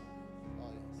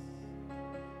 Oh, yes.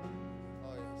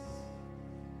 Oh, yes.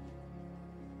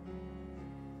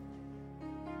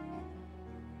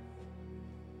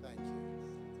 Thank you.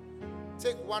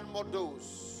 Take one more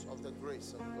dose of the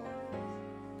grace of God.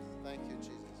 Thank you,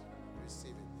 Jesus.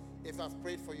 Receive it. If I've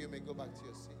prayed for you, may go back to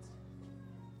your seat.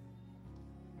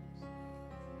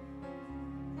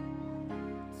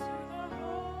 To the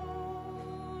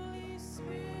Holy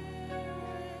Spirit,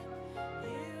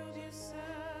 yield yourself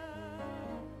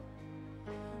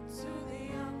to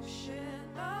the unction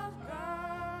of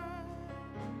God.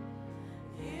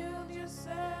 Yield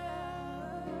yourself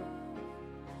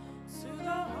to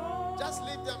the Holy. Just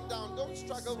leave them down. Don't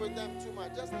struggle with them too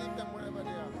much. Just leave them wherever they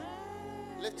are.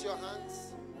 Lift your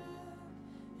hands.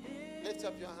 Lift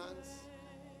up your hands.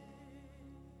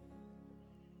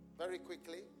 Very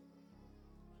quickly.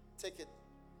 Take it.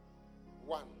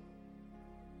 One.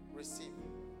 Receive.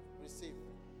 Receive.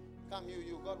 Come,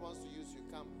 you. God wants to use you.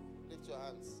 Come. Lift your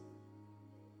hands.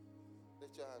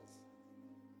 Lift your hands.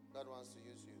 God wants to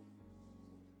use you.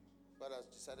 God has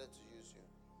decided to use you.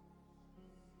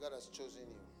 God has chosen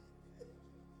you.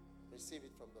 Receive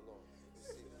it from the Lord.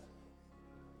 Receive it.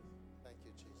 Thank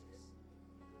you, Jesus.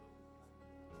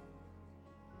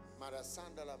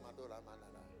 Marasandala Madola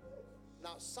Manala.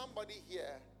 Now, somebody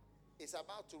here is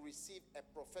about to receive a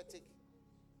prophetic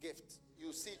gift.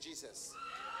 You see Jesus.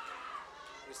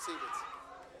 Receive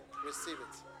it. Receive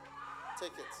it.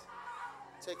 Take it.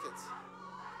 Take it.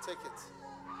 Take it.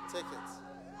 Take it.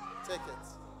 Take it.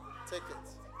 Take it.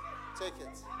 Take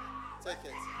it. Take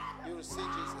it. You will see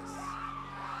Jesus.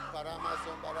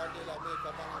 Paramazon Baradela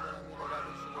Meka Banamila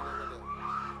Bishule.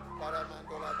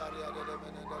 Paramandola Baria de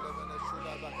Menendele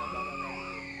Shula Bakabarana.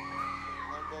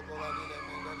 Mambola de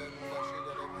Mendele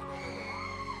Shida de Mendele.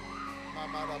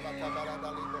 Mamara Bakabara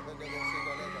Dali Bohede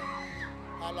Sidaleva.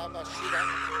 Alabashida.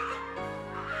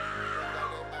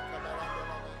 Dale Makabaranda.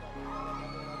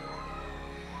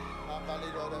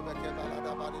 Ambalido de Bekebala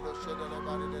da Balido Shedele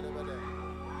Bari de Bede.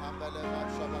 Ambele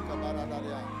Shabakabara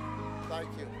Dalia.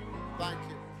 Thank you. Thank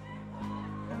you.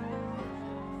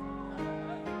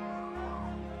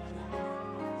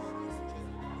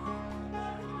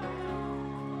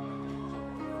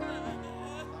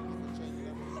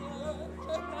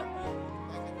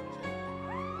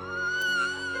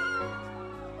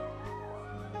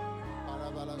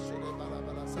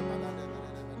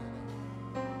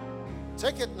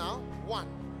 Take it now. One.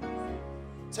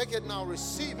 Take it now.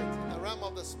 Receive it in the realm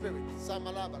of the Spirit.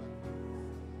 Samalabala.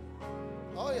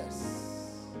 Oh,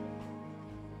 yes.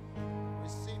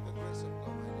 Receive the grace of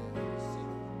God, my dear. Receive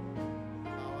it.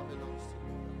 Power belongs to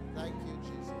you. Thank you,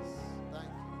 Jesus. Thank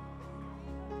you.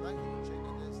 Thank you for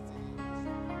changing destiny.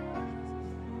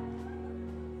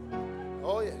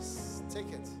 Oh, yes.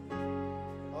 Take it.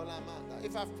 Oh,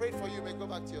 If I've prayed for you, you may go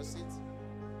back to your seat.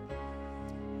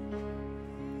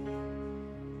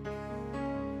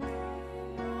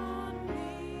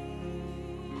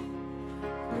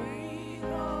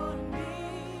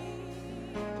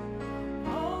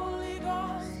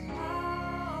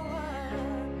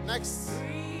 Next.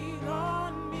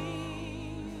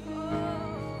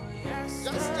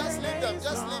 Just leave them.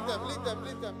 Just leave them. Leave them.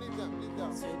 Leave them. Leave them. Leave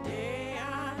them.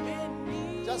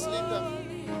 Just leave them.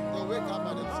 They'll wake up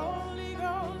by themselves.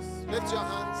 Lift your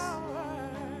hands.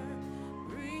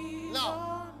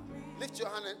 Now, lift your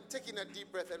hand and take in a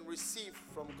deep breath and receive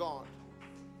from God.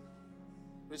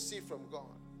 Receive from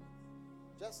God.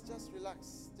 Just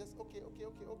relax. Just okay.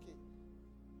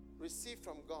 Receive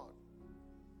from God.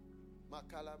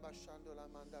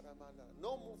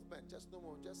 No movement. Just no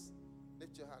more. Just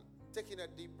lift your hand. Take in a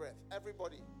deep breath.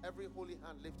 Everybody, every holy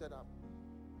hand lifted up.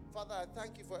 Father, I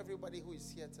thank you for everybody who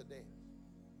is here today.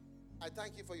 I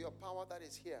thank you for your power that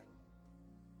is here.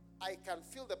 I can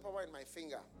feel the power in my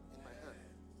finger, in my hand.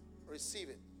 Receive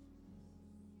it.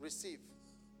 Receive.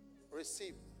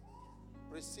 Receive.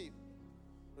 Receive.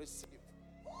 Receive.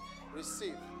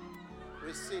 Receive.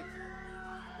 Receive.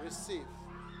 Receive.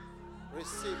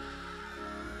 Receive.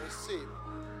 Receive.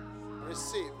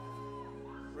 Receive.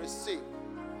 Receive.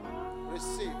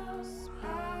 Receive.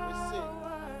 Receive.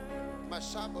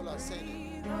 Mashabola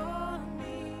Sene.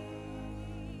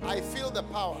 I feel the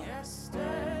power.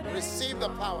 Receive the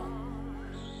power.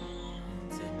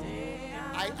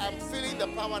 I am feeling the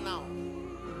power now.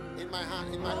 In my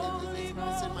hand.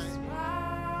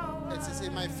 It's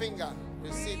in my finger.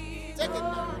 Receive. Take it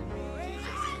now.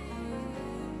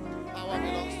 Power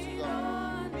belongs to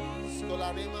God.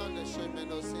 Skolarima and the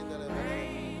Shemenosi de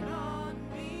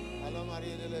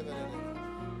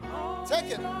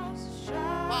Take it.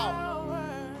 Power.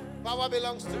 Power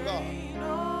belongs to God.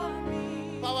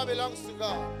 Power belongs to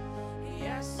God.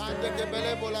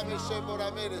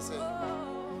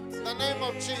 In the name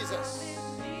of Jesus.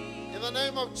 In the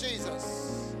name of Jesus.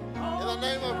 In the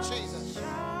name of Jesus.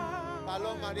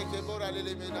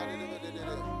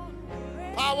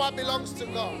 Power belongs to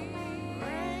God.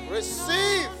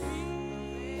 Receive.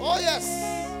 Oh yes.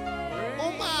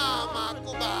 Umama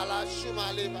kubala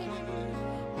shumale.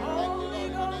 Thank you, Lord,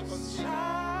 in the name of Jesus.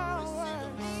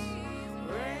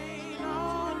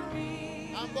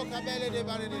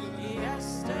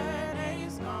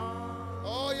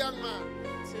 Oh, young man,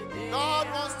 God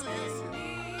wants to use you,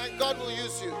 and God will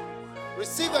use you.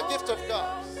 Receive the gift of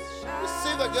God.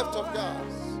 Receive the gift of God.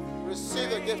 Receive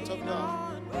the gift of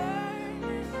God.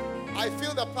 I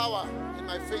feel the power in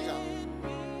my finger.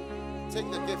 Take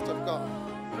the gift of God.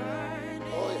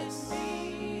 Oh, yes.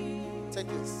 Take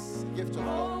this gift of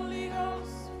God.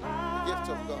 The gift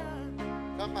of God.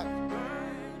 Come back.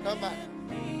 Come back.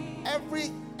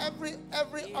 Every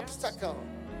obstacle,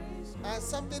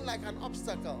 something like an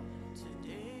obstacle,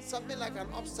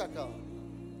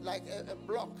 like a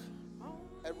block,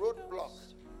 a road block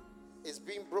is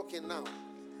being broken now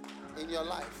in your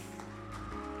life.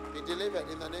 Be delivered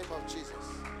in the name of Jesus.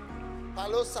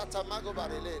 Palo satamago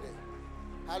barelede.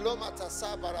 Halo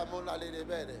matasa baramona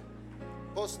lelebede.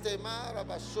 Postema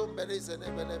rabashum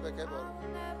berizene belebekebor.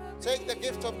 Take the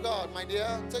gift of God, my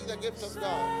dear. Take the gift of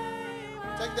God.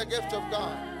 Take the gift of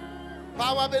God.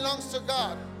 Power belongs to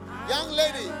God. Young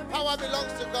lady, power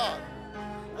belongs to God.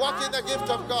 Walk in the gift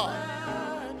of God.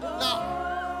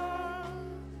 Now,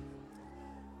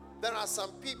 there are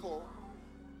some people,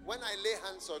 when I lay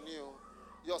hands on you,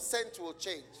 your scent will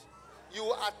change. You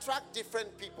will attract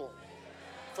different people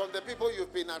from the people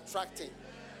you've been attracting.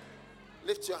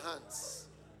 Lift your hands.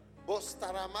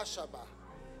 Bostaramashaba.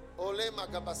 Ole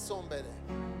magabasombere.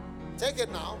 Take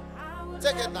it now.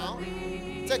 Take it now.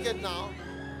 Take it now.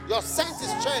 Your scent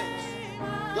is changed.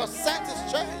 Your scent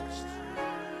is changed.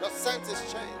 Your scent is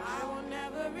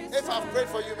changed. If I've prayed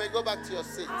for you, you may go back to your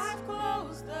seats.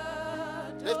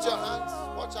 Lift your hands.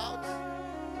 Watch out.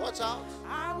 Watch out.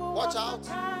 Watch out.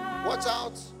 Watch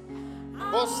out.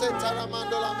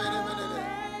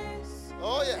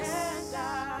 Oh yes.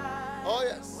 Oh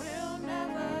yes.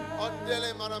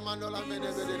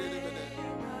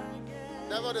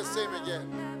 Never the same again.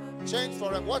 Change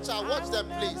forever. Watch out. Watch them,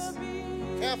 please.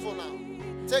 Careful now.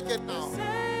 Take it now.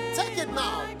 Take it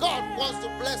now. God wants to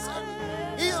bless and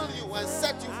heal you and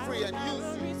set you free and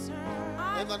use you.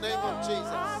 In the name of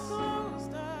Jesus.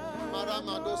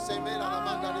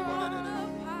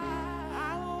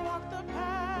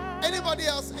 Anybody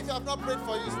else, if you have not prayed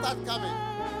for you, start coming.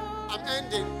 I'm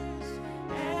ending.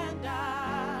 And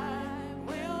I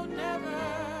will never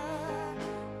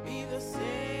be the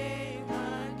same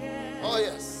again. Oh,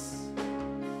 yes.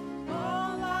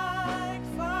 Oh, like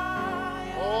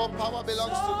fire. Oh,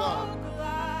 belongs to God.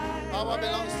 Power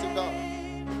belongs to God.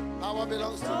 Power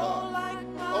belongs to God.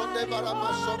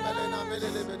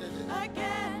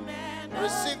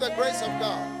 Receive the grace of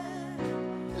God.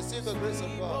 Receive the grace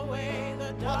of God.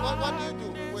 What do you do?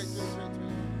 Wait.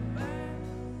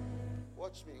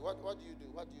 Watch me. What do you do?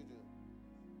 What do you do?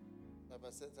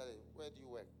 Where do you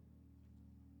work?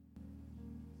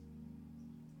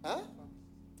 Huh?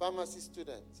 Pharmacy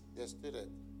student. You're a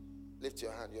student. Lift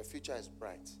your hand. Your future is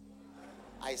bright.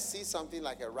 I see something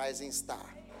like a rising star.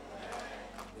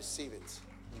 Receive it.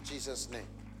 In Jesus' name.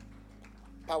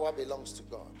 Power belongs to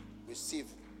God. Receive.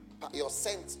 Your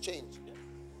scent change.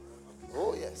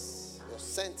 Oh yes. Your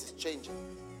scent is changing.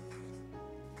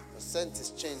 Your scent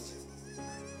is changing.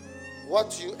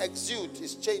 What you exude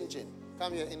is changing.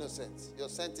 Come here, innocent. Your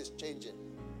scent is changing.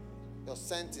 Your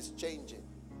scent is changing.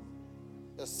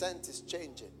 Your scent is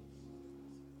changing.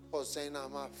 Hosanna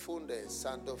Funde,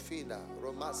 Sandofina,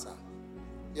 Romasa.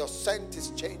 Your scent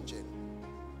is changing.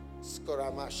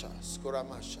 Skoramasha,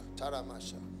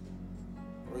 Taramasha.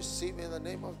 Receive in the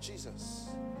name of Jesus.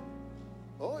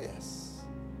 Oh yes.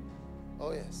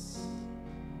 Oh yes.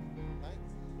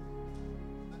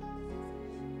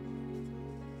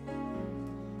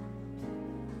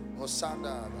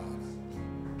 Osandalaba.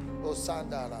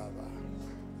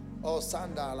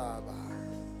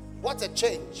 What a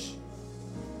change.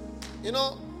 You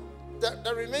know,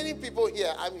 the remaining people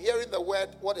here, I'm hearing the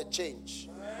word, what a change.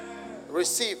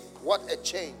 Receive, what a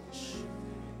change.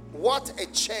 What a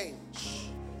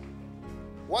change.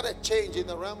 What a change in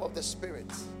the realm of the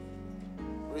Spirit.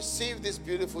 Receive this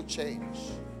beautiful change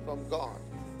from God,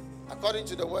 according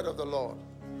to the word of the Lord.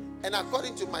 And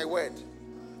according to my word,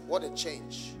 what a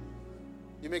change.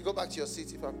 You may go back to your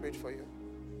seat if I prayed for you.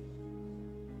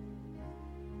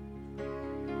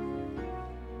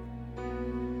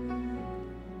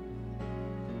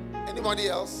 Anybody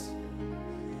else?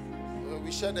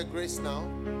 We share the grace now.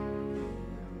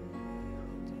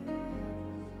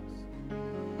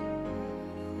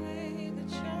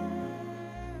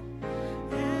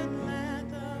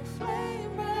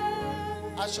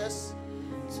 Ashes,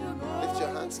 lift your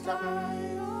hands, come.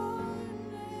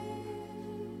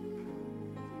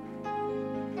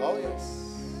 Oh yes.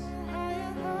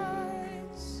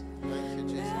 Thank you,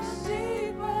 Jesus.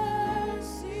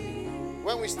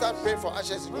 When we start praying for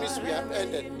ashes, it means we have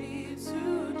ended.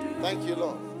 Thank you,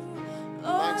 Lord.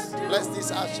 Thanks. Bless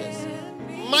these ashes.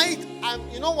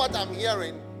 You know what I'm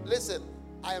hearing? Listen,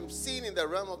 I am seeing in the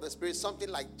realm of the Spirit something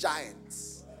like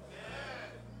giants.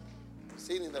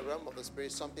 Seeing in the realm of the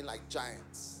Spirit something like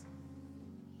giants.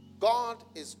 God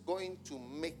is going to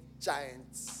make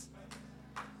giants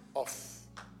of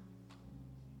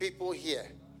people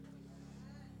here.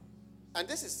 And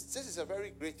this is a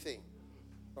very great thing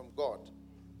from God.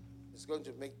 He's going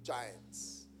to make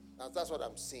giants. Now that's what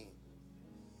I'm seeing.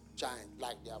 Giant,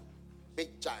 like they are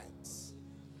big giants.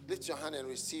 Lift your hand and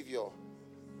receive your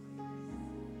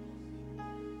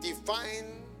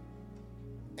divine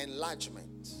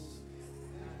enlargement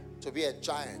to be a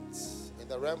giant in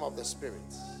the realm of the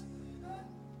Spirit.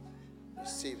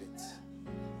 Receive it.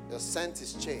 Your scent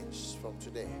is changed from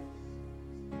today.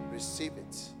 Receive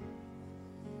it.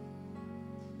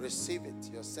 Receive it.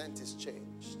 Your scent is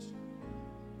changed.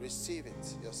 Receive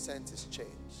it. Your scent is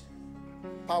changed.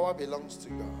 Power belongs to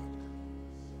God.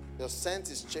 Your scent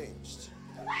is changed.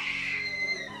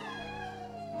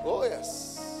 Oh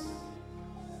yes.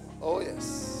 Oh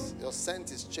yes. Your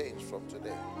scent is changed from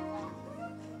today.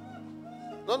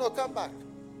 No, come back.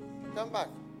 Come back.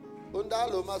 Watch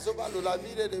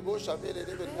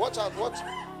out.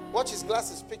 Watch his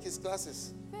glasses. Pick his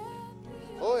glasses.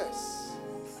 Oh yes.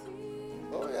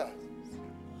 Oh yeah.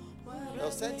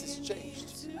 Your scent is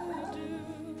changed.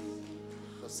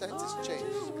 Your scent is changed.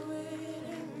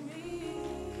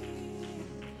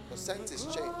 Your scent is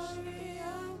changed.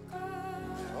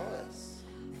 Oh yes.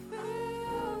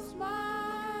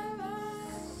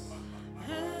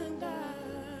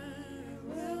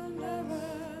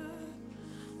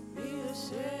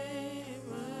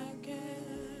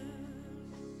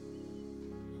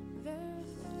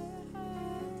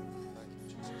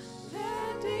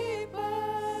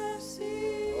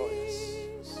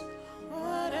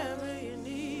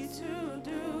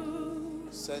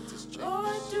 Scent is changed.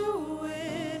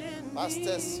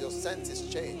 Pastors, your scent is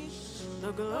changed.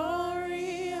 The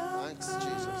glory. Thanks,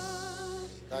 Jesus.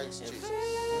 Thanks, Jesus.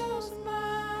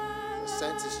 Your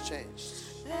scent is changed.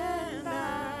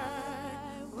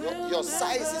 Your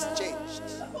size is changed.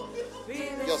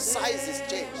 Your size is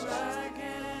changed.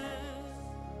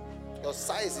 Your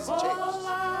size is changed.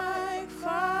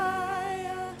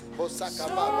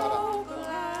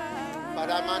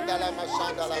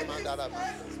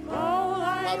 roll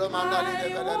like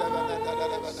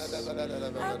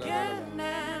again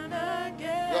and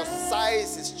again. Your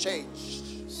size is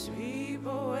changed. Sweep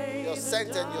away Your the scent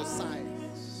and your darkness.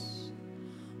 size.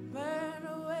 Burn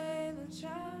away the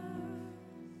chaff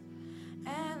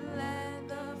and let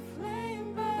the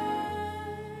flame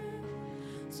burn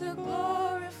to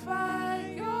glorify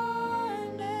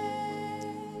your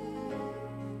name.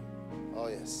 Oh,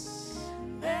 yes.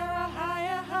 There are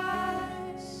higher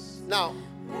heights. Now,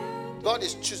 God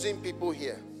is choosing people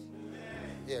here.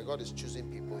 Yeah, God is choosing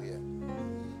people here.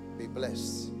 Be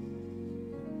blessed.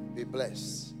 Be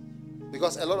blessed.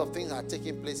 Because a lot of things are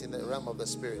taking place in the realm of the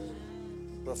spirit.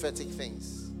 Prophetic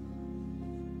things.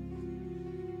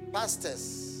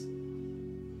 Pastors,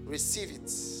 receive it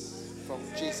from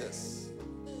Jesus.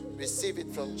 Receive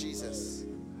it from Jesus.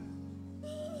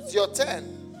 It's your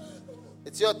turn.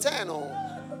 It's your turn, oh.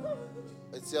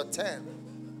 It's your turn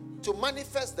to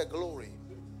manifest the glory.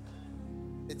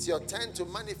 It's your turn to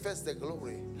manifest the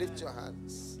glory. Lift your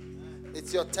hands.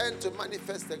 It's your turn to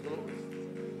manifest the glory.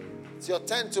 It's your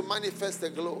turn to manifest the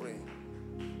glory.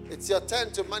 It's your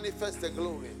turn to manifest the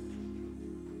glory.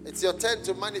 It's your turn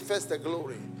to manifest the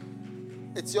glory.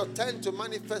 It's your turn to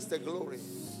manifest the glory.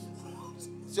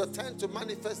 It's your turn to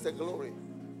manifest the glory.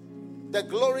 The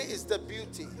glory is the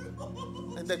beauty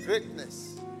and the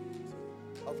greatness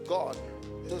of God.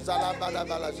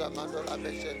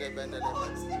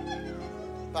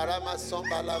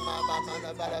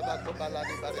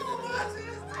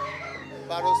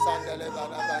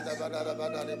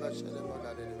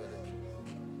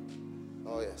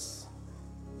 Oh, yes.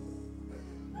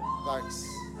 Thanks.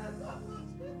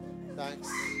 Thanks.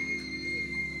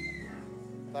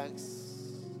 Thanks.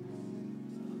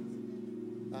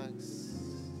 Thanks.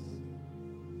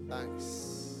 Thanks.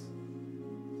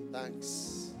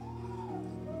 Thanks.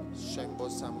 Shembo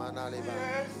Samana Leva.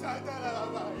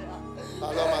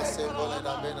 Paloma Sembole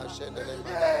da Bena Shendele.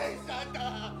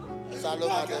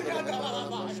 Saloma de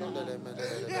Shendele.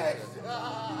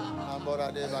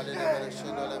 Ambora de Vale de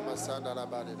Shendele Masanda la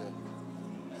Bade.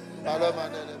 Paloma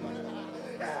de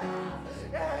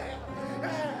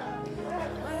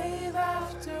Wave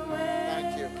after wave.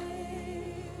 Thank you.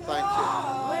 Thank you.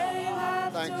 Wave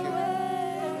after Thank you.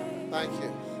 wave. Thank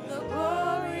you. The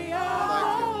glory of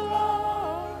Thank you. the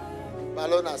Lord.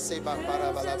 Balona Seba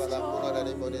para Balabala Pura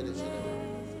de Bode.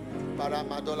 Para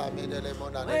Madola Medele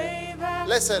Monade. Wave after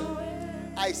Listen, wave.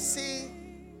 I see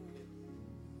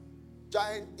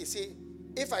giant. You see,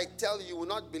 if I tell you, you will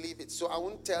not believe it, so I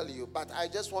won't tell you. But I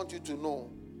just want you to know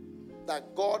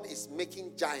that God is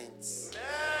making giants.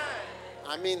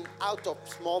 I mean, out of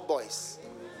small boys.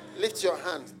 Lift your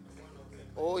hand.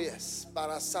 Oh yes,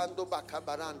 Barasando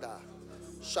Bakabaranda,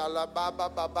 Shalababa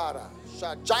Babara,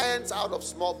 giants out of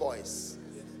small boys.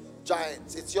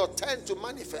 Giants. It's your turn to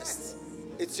manifest.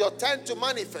 It's your turn to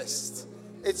manifest.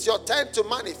 It's your turn to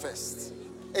manifest.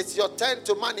 It's your turn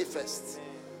to manifest.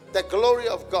 The glory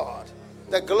of God.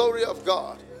 The glory of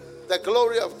God. The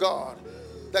glory of God.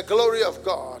 The glory of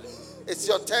God. It's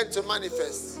your turn to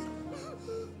manifest.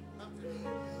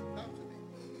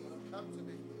 Come to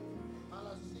me.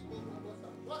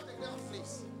 What the girl,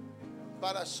 please?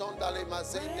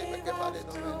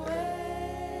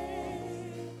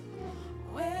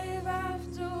 Wave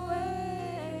after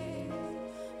wave,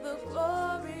 the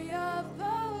glory of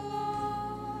the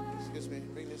Lord Excuse me,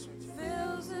 bring this one.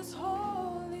 fills this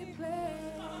holy place.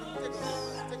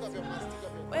 Take off your mask.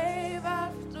 Wave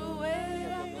after wave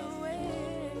after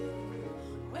wave,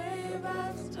 wave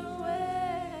after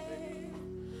wave,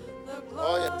 the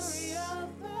glory yes. of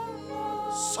the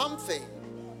Lord Something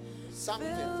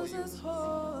for fills you. this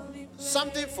holy place.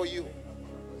 Something for you.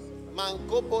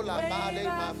 Mankopo la bale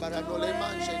ma baranole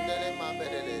man shendele ma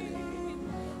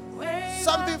bedele. Wave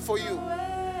Something for you.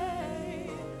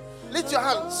 wave, Lift your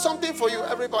hand. Something for you,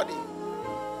 everybody.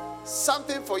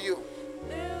 Something for you.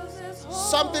 fills this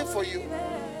Something for you.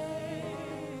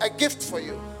 A gift for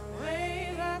you.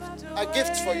 wave after A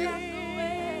gift for you.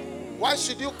 wave, Why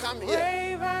should you come here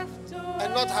wave after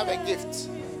and not have a gift?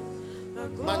 the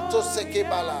Manto glory seke of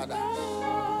balada. the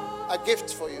Lord A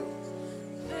gift for you.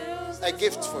 fills A this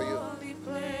gift for you. holy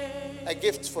place. A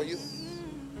gift for you.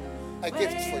 A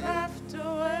gift for Wave you. after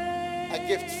wave, A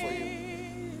gift for you.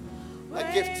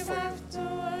 A gift for wave you. after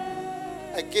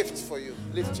wave, A gift for you.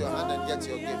 Lift your hand and get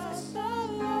your glory gift of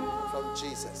the Lord from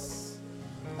Jesus.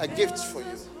 A gift for you.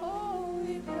 fills this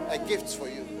holy place. A gift for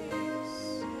you.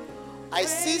 I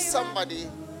see somebody,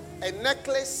 a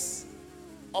necklace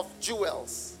of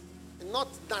jewels, not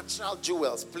natural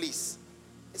jewels, please.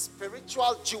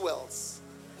 Spiritual jewels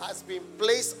has been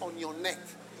placed on your neck.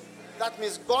 That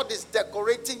means God is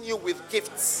decorating you with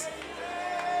gifts.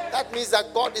 That means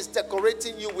that God is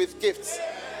decorating you with gifts.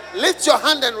 Lift your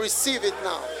hand and receive it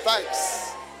now.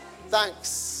 Thanks.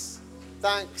 Thanks.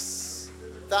 Thanks.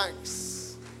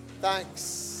 Thanks.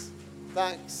 Thanks.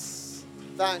 Thanks.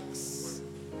 Thanks.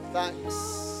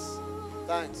 Thanks.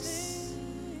 Thanks.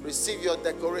 Receive your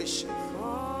decoration.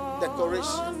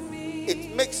 Decoration.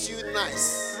 It makes you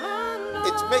nice.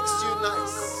 It makes you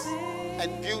nice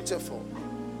and beautiful,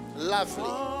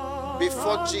 lovely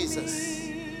before Jesus.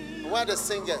 Where the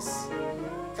singers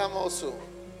come also.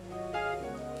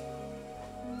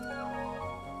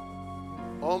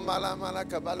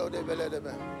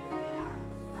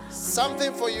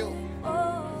 Something for you.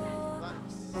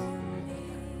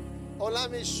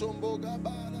 Olami Shumbo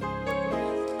Gabala.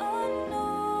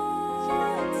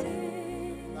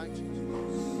 Thank you.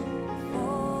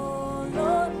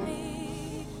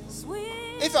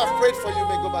 If I've prayed for you,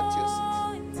 may go back to your seat.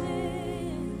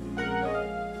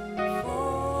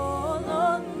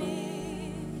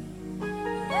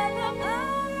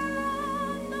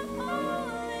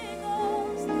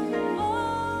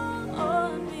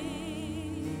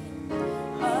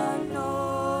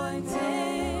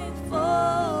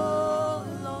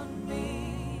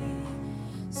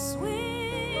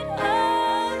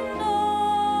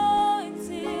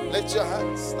 Lift your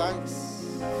hands. Thanks.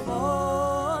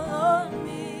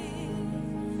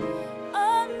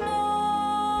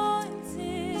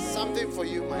 Something for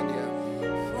you, my dear.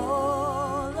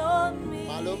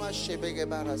 Maloma shebege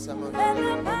bara samana.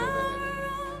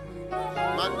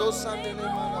 Mando sandele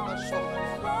malama shoma.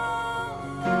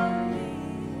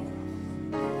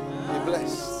 Be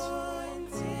blessed.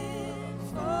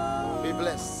 Be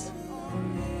blessed.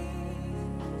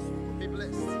 Be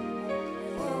blessed.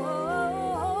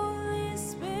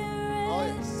 Oh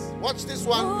yes. Watch this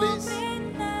one, please.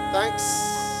 Thanks.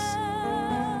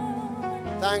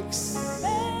 Thanks.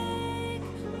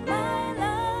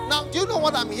 Now, do you know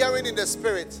what I'm hearing in the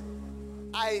spirit?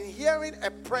 I'm hearing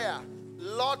a prayer.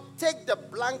 Lord, take the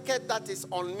blanket that is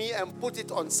on me and put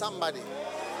it on somebody.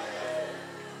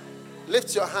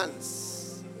 Lift your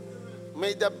hands.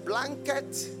 May the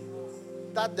blanket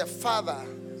that the Father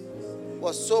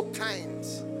was so kind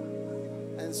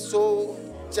and so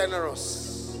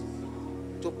generous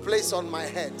to place on my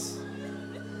head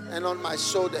and on my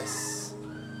shoulders,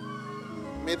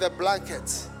 may the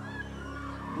blanket,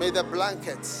 may the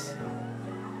blanket,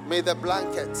 may the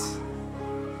blanket,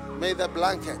 may the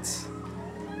blanket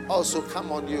also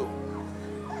come on you.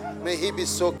 May he be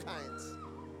so kind.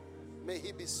 May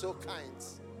he be so kind.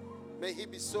 May he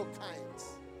be so kind.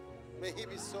 May he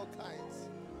be so kind.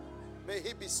 May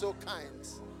he be so kind.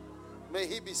 May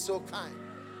he be so kind.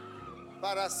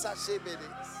 Barasashe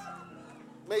bedes.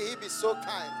 May he be so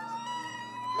kind.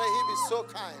 May he be so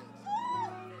kind.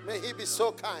 May he be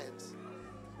so kind.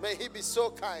 May he be so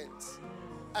kind.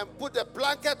 And put a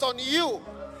blanket on you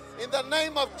in the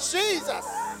name of Jesus.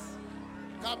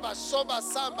 Kabashoba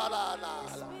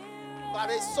sambalana.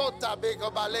 Barisota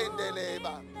bego balende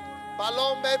leba.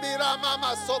 Balon baby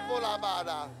ramama sopola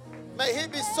bada. May he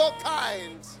be so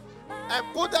kind and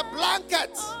put the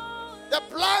blanket, the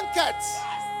blanket,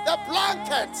 the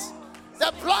blanket,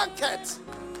 the blanket,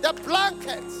 the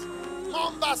blanket.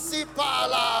 Mombasi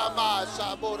pala ma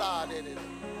shabura.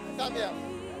 Come here.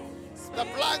 The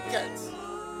blanket,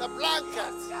 the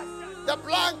blanket, the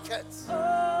blanket,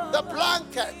 the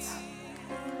blanket,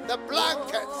 the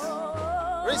blanket.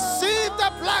 Receive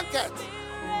the blanket.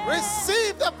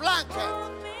 Receive the blanket.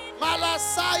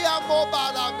 Malasaya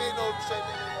mobala mino.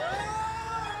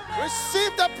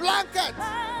 Receive the blanket.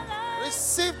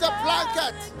 Receive the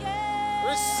blanket.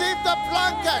 Receive the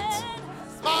blanket.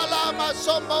 Malama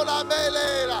sombola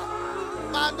belela.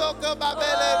 Mandoka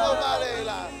babele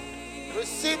mobalela.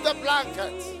 Receive the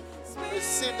blanket.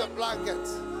 Receive the blanket.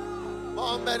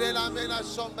 Mombela mena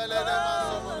sombele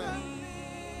masomole.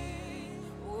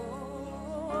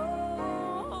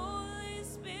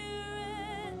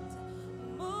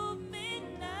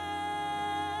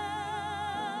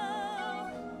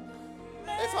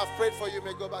 If I've prayed for you, you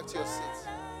may go back to your seat.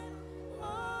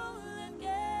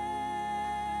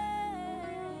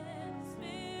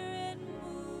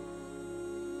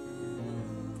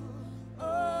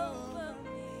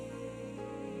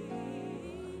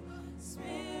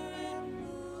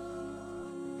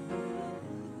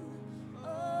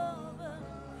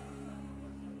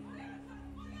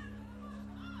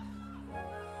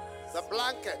 The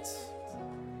blanket.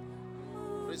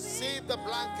 Receive the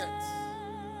blanket.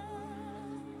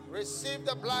 Receive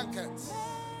the blanket.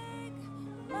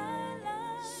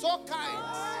 So kind.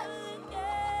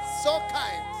 So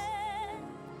kind.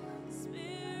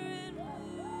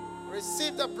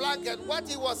 the blanket. What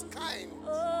he was kind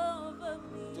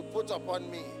to put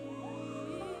upon me,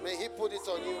 may he put it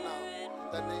on you now.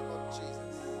 In the name of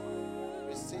Jesus.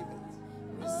 Receive it.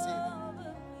 Receive it.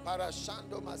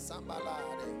 Parashando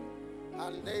masambalade.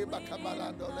 Aleba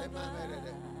kabalando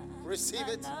lemamerede. Receive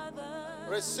it.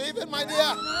 Receive it, my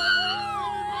dear.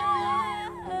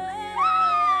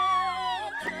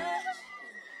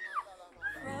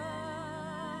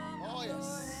 Oh, yes.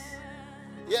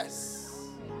 Yes.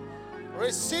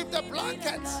 Receive the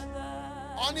blanket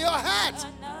on your head.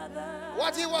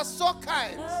 What he was so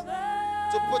kind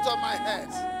to put on my head,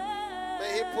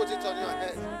 may he put it on your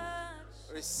head.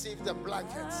 Receive the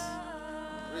blanket.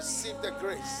 Receive the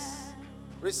grace.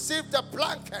 Receive the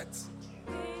blanket.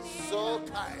 So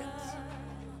kind.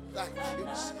 Thank you,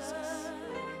 Jesus.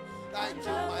 Thank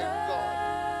you, my God.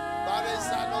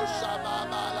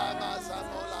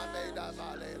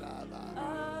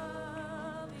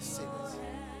 Receive it.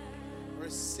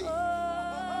 Receive.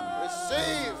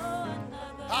 Receive.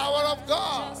 Power of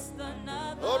God.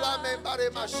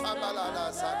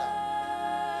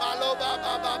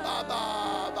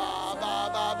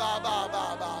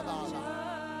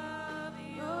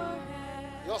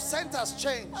 Your scent has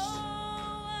changed,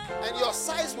 and your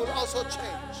size will also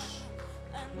change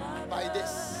by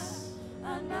this.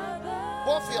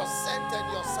 Both your scent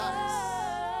and your size.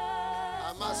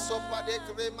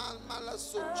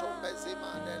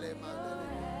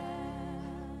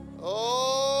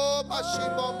 Oh,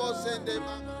 Mashimombo Sende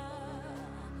Mama.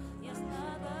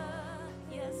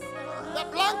 The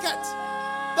blanket,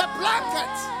 the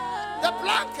blanket, the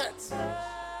blanket,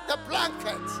 the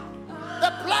blanket,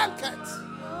 the blanket.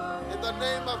 In the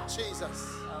name of Jesus.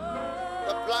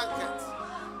 The blanket,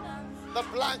 the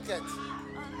blanket,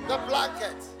 the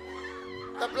blanket,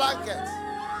 the blanket.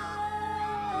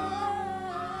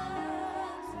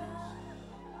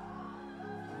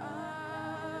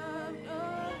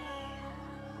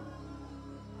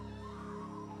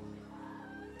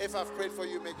 If I've prayed for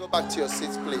you, you may go back to your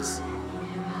seats, please.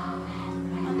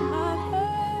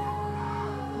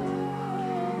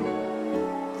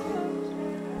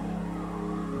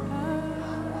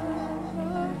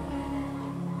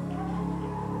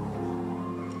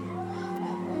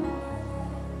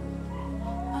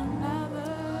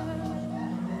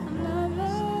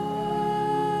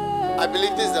 I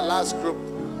believe this is the last group.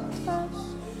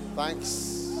 Thanks.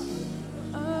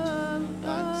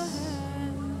 Thanks.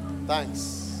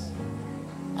 Thanks.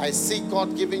 I see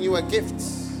God giving you a gift.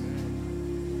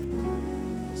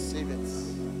 Receive it.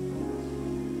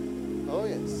 Oh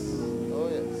yes. Oh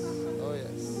yes. Oh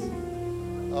yes.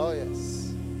 Oh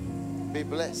yes. Be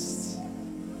blessed.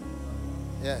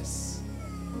 Yes.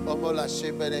 Obola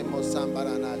shebere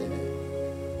mosambaranale.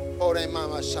 Ore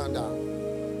mama shanda.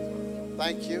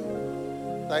 Thank you.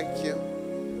 Thank you.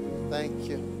 Thank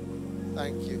you.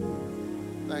 Thank you.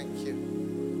 Thank you.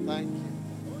 Thank you.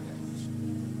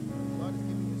 God is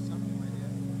giving you something, my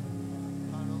dear.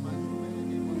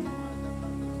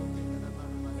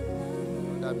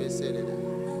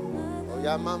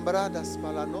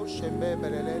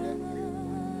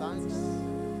 Thanks.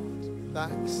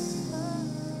 Thanks.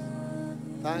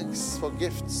 Thanks for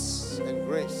gifts and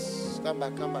grace. Come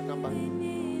back, come back, come back.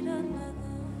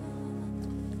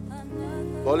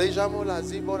 I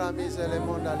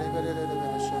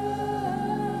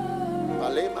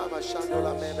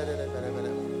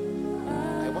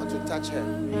want to touch her.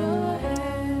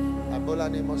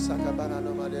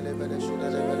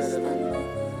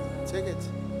 Take it. Take it.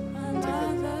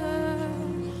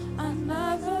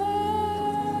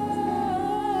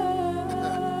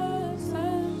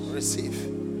 Receive.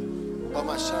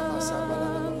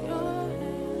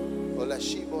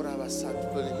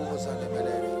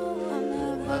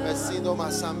 Amesido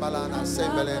masambalana,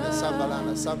 sembalena,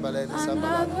 sambalana, sambalena,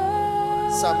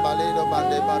 sambalana, sambaledo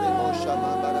bande barimo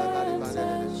shama barana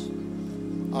barana.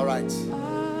 All right,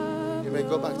 you may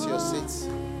go back to your seats.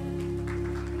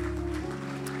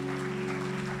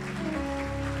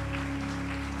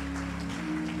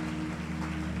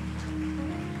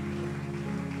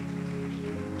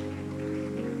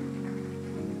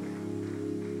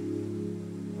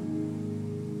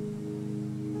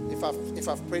 If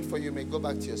I've prayed for you, you may go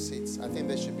back to your seats. I think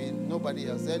there should be nobody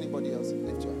else. Anybody else?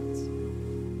 Lift your hands.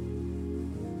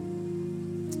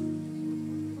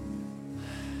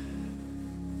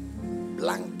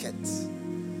 Blanket.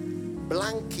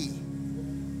 Blankie.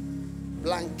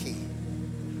 Blankie.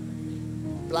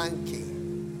 Blankie.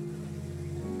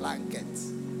 Blanket.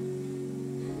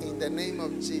 In the name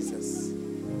of Jesus.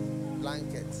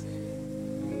 Blanket.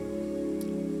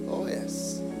 Oh,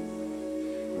 yes.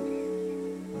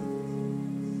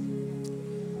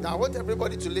 Now I want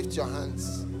everybody to lift your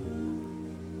hands.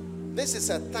 This is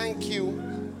a thank you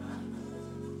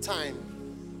time.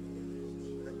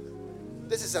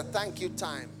 This is a thank you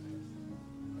time.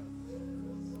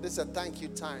 This is a thank you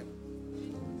time.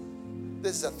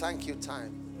 This is a thank you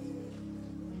time.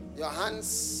 Your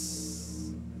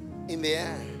hands in the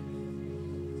air.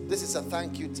 This is a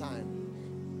thank you time.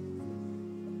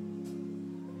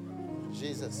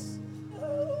 Jesus.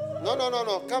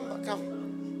 No. Come.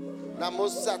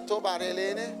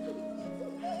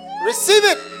 Receive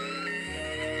it.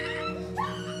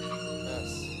 Yes.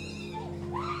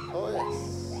 Oh, yes.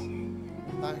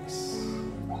 Thanks.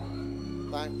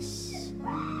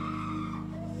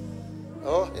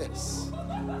 Oh, yes.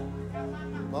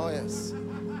 Oh, yes.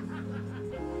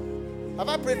 Have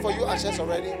I prayed for you, Ashes,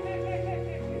 already?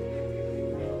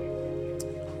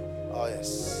 Oh,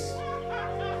 yes.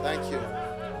 Thank you.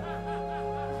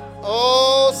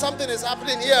 Oh, something is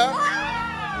happening here.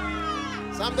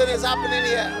 Something is happening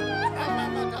here.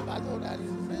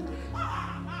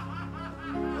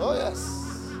 Oh, yes.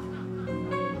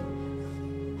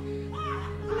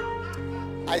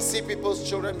 I see people's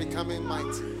children becoming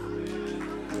mighty.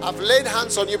 I've laid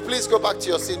hands on you. Please go back to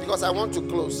your seat because I want to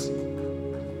close.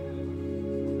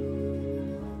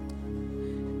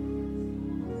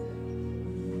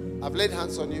 I've laid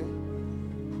hands on you.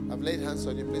 I've laid hands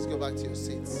on you. Please go back to your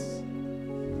seats.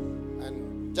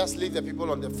 And just leave the people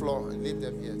on the floor and leave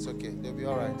them here. It's okay. They'll be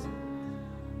all right.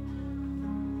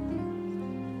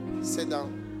 Sit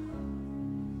down.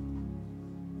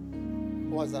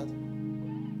 What was that?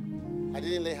 I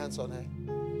didn't lay hands on her.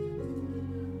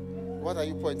 What are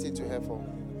you pointing to her for?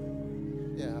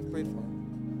 Yeah, I've prayed for her.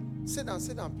 Sit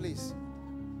down, please.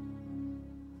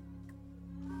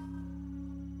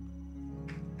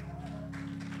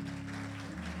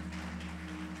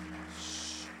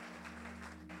 Shh.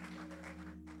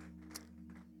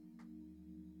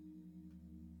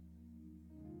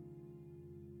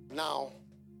 Now,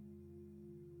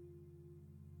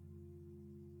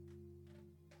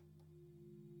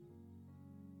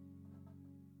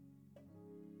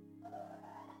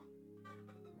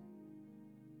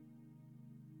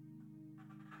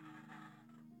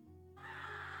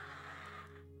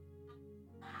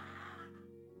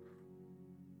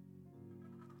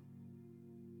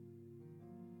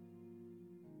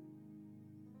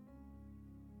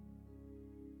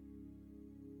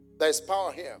 there's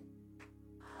power here.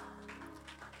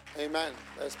 Amen.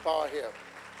 There's power here.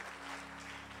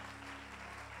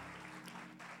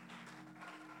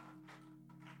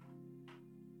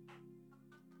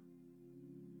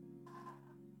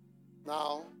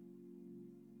 Now,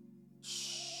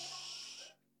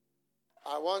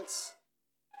 I want.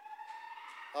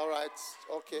 All right.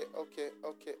 Okay.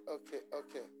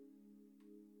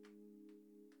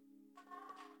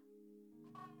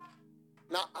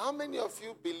 Now, how many of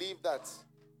you believe that?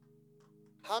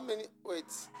 How many?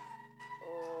 Wait.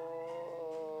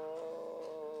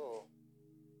 Oh.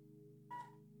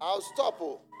 I'll stop.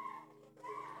 Oh.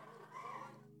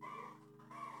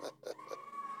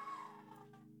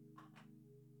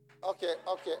 Okay.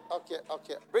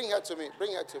 Bring her to me.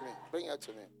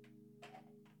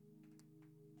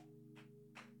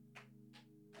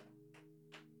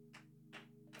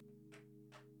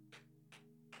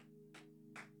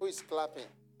 Who is clapping?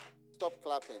 Stop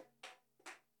clapping.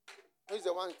 Who is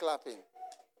the one clapping?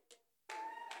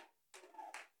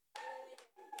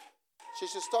 She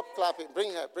should stop clapping.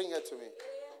 Bring her to me.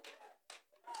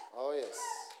 Oh, yes.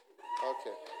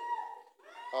 Okay.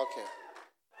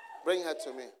 Bring her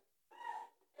to me.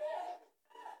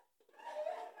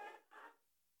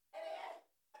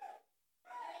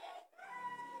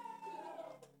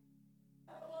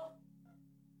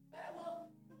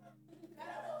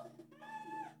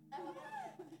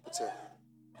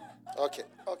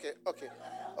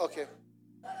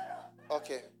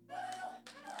 Okay.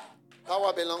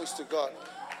 Power belongs to God.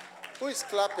 Who is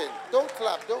clapping? Don't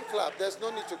clap. There's no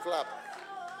need to clap.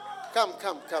 Come.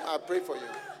 I'll pray for you.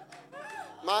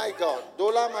 My God.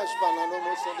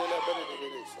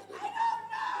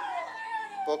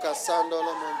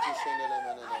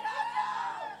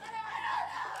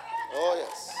 Oh,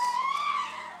 yes.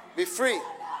 Be free.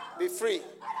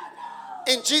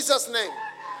 In Jesus' name.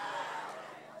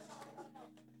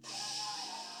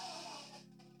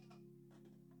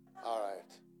 All right.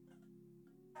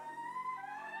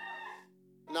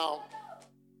 Now,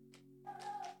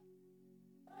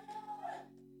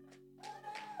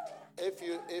 if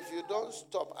you don't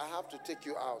stop, I have to take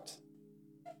you out.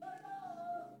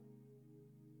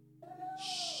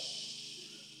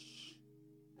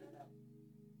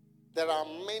 There are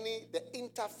many, the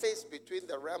interface between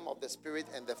the realm of the spirit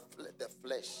and the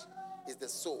flesh is the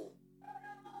soul.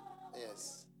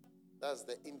 Yes. That's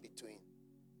the in-between.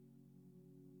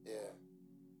 Yeah.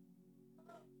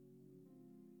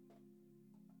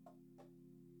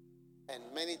 And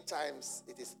many times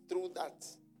it is through that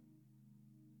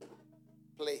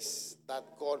place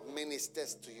that God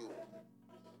ministers to you.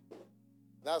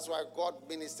 That's why God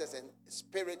ministers and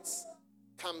spirits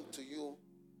come to you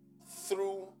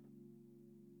through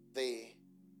the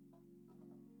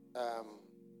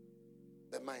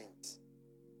mind,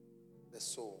 the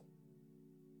soul.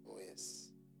 Oh yes.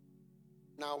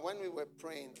 Now when we were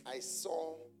praying, I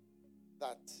saw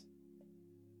that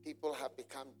people have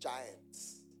become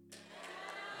giants.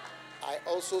 I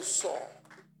also saw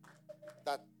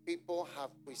that people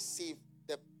have received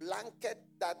the blanket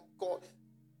that God,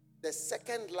 the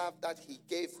second love that he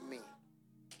gave me.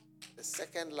 The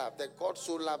second love, that God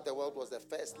so loved the world was the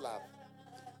first love.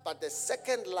 But the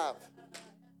second love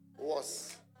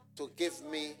was to give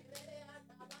me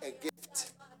a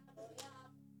gift.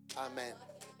 Amen.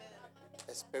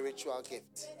 A spiritual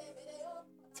gift.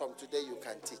 From today you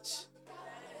can teach.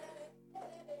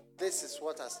 This is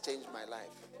what has changed my life.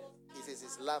 It is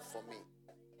his love for me.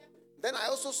 Then I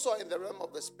also saw in the realm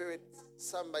of the spirit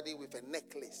somebody with a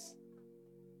necklace.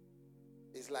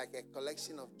 It's like a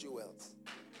collection of jewels.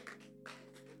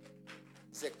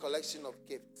 It's a collection of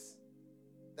gifts.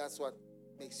 That's what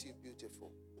makes you beautiful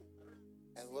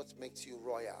and what makes you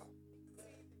royal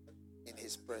in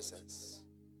his presence.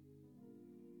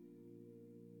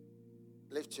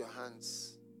 Lift your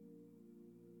hands.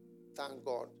 Thank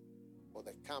God for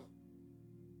the camp,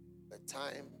 the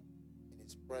time in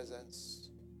his presence,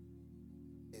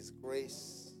 his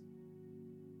grace,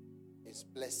 his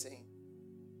blessing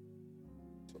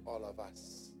to all of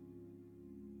us.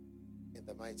 In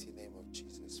the mighty name of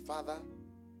Jesus. Father,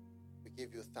 we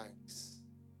give you thanks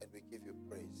and we give you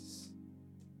praise.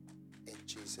 In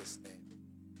Jesus' name.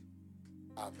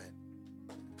 Amen.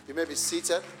 You may be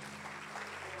seated.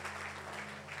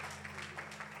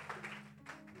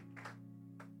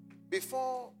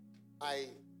 Before I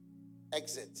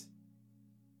exit,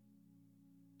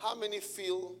 how many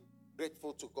feel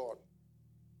grateful to God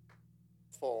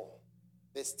for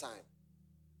this time?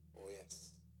 Oh, yes.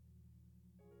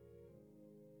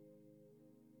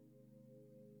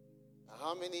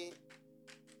 How many?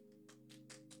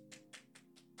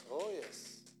 Oh,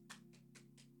 yes.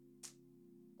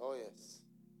 Oh, yes.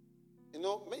 You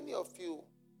know, many of you,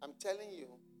 I'm telling you,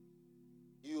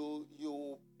 you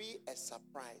will be a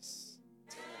surprise.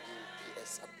 You will be a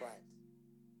surprise.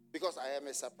 Because I am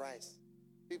a surprise.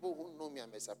 People who know me,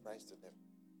 I'm a surprise to them.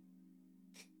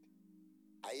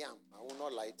 I am. I will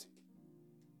not lie to you.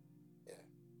 Yeah.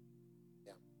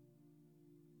 Yeah.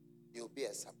 You'll be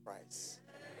a surprise.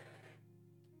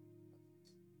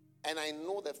 And I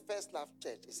know the First Love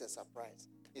Church is a surprise.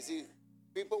 You see,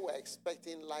 people were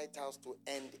expecting Lighthouse to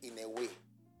end in a way.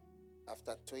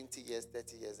 After 20 years,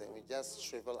 30 years, and we just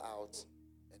shrivel out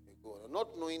and we go.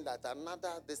 Not knowing that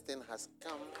this thing has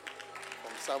come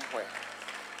from somewhere.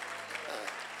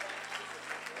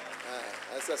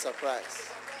 That's a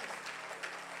surprise.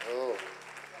 Oh.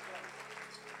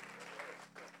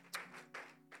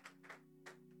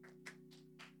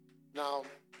 Now,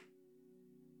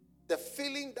 the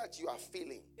feeling that you are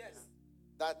feeling,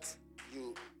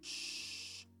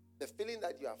 the feeling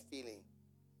that you are feeling,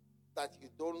 that you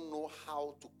don't know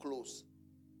how to close,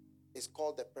 is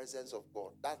called the presence of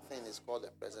God. That thing is called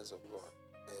the presence of God.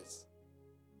 Yes.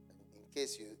 In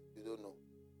case you don't know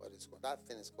what it's called, that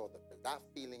thing is called that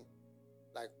feeling.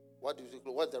 Like, what's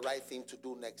the right thing to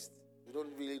do next? You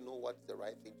don't really know what's the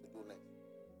right thing to do next.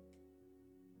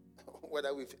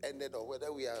 Whether we've ended or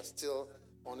whether we are still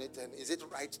on it, and is it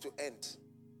right to end?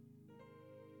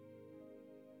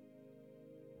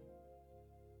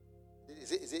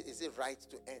 Is it right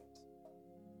to end?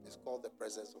 It's called the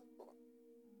presence of God.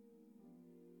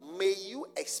 May you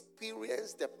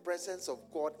experience the presence of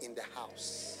God in the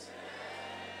house.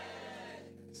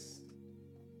 Yes.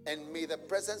 And may the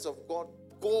presence of God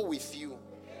go with you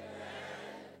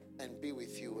and be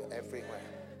with you everywhere.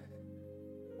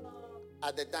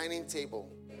 At the dining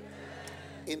table,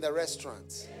 in the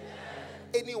restaurant,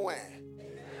 anywhere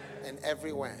and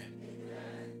everywhere.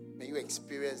 May you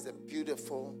experience the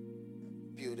beautiful,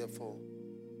 beautiful,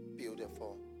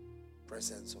 beautiful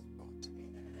presence of God.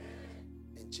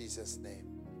 In Jesus'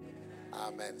 name.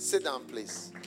 Amen. Sit down, please.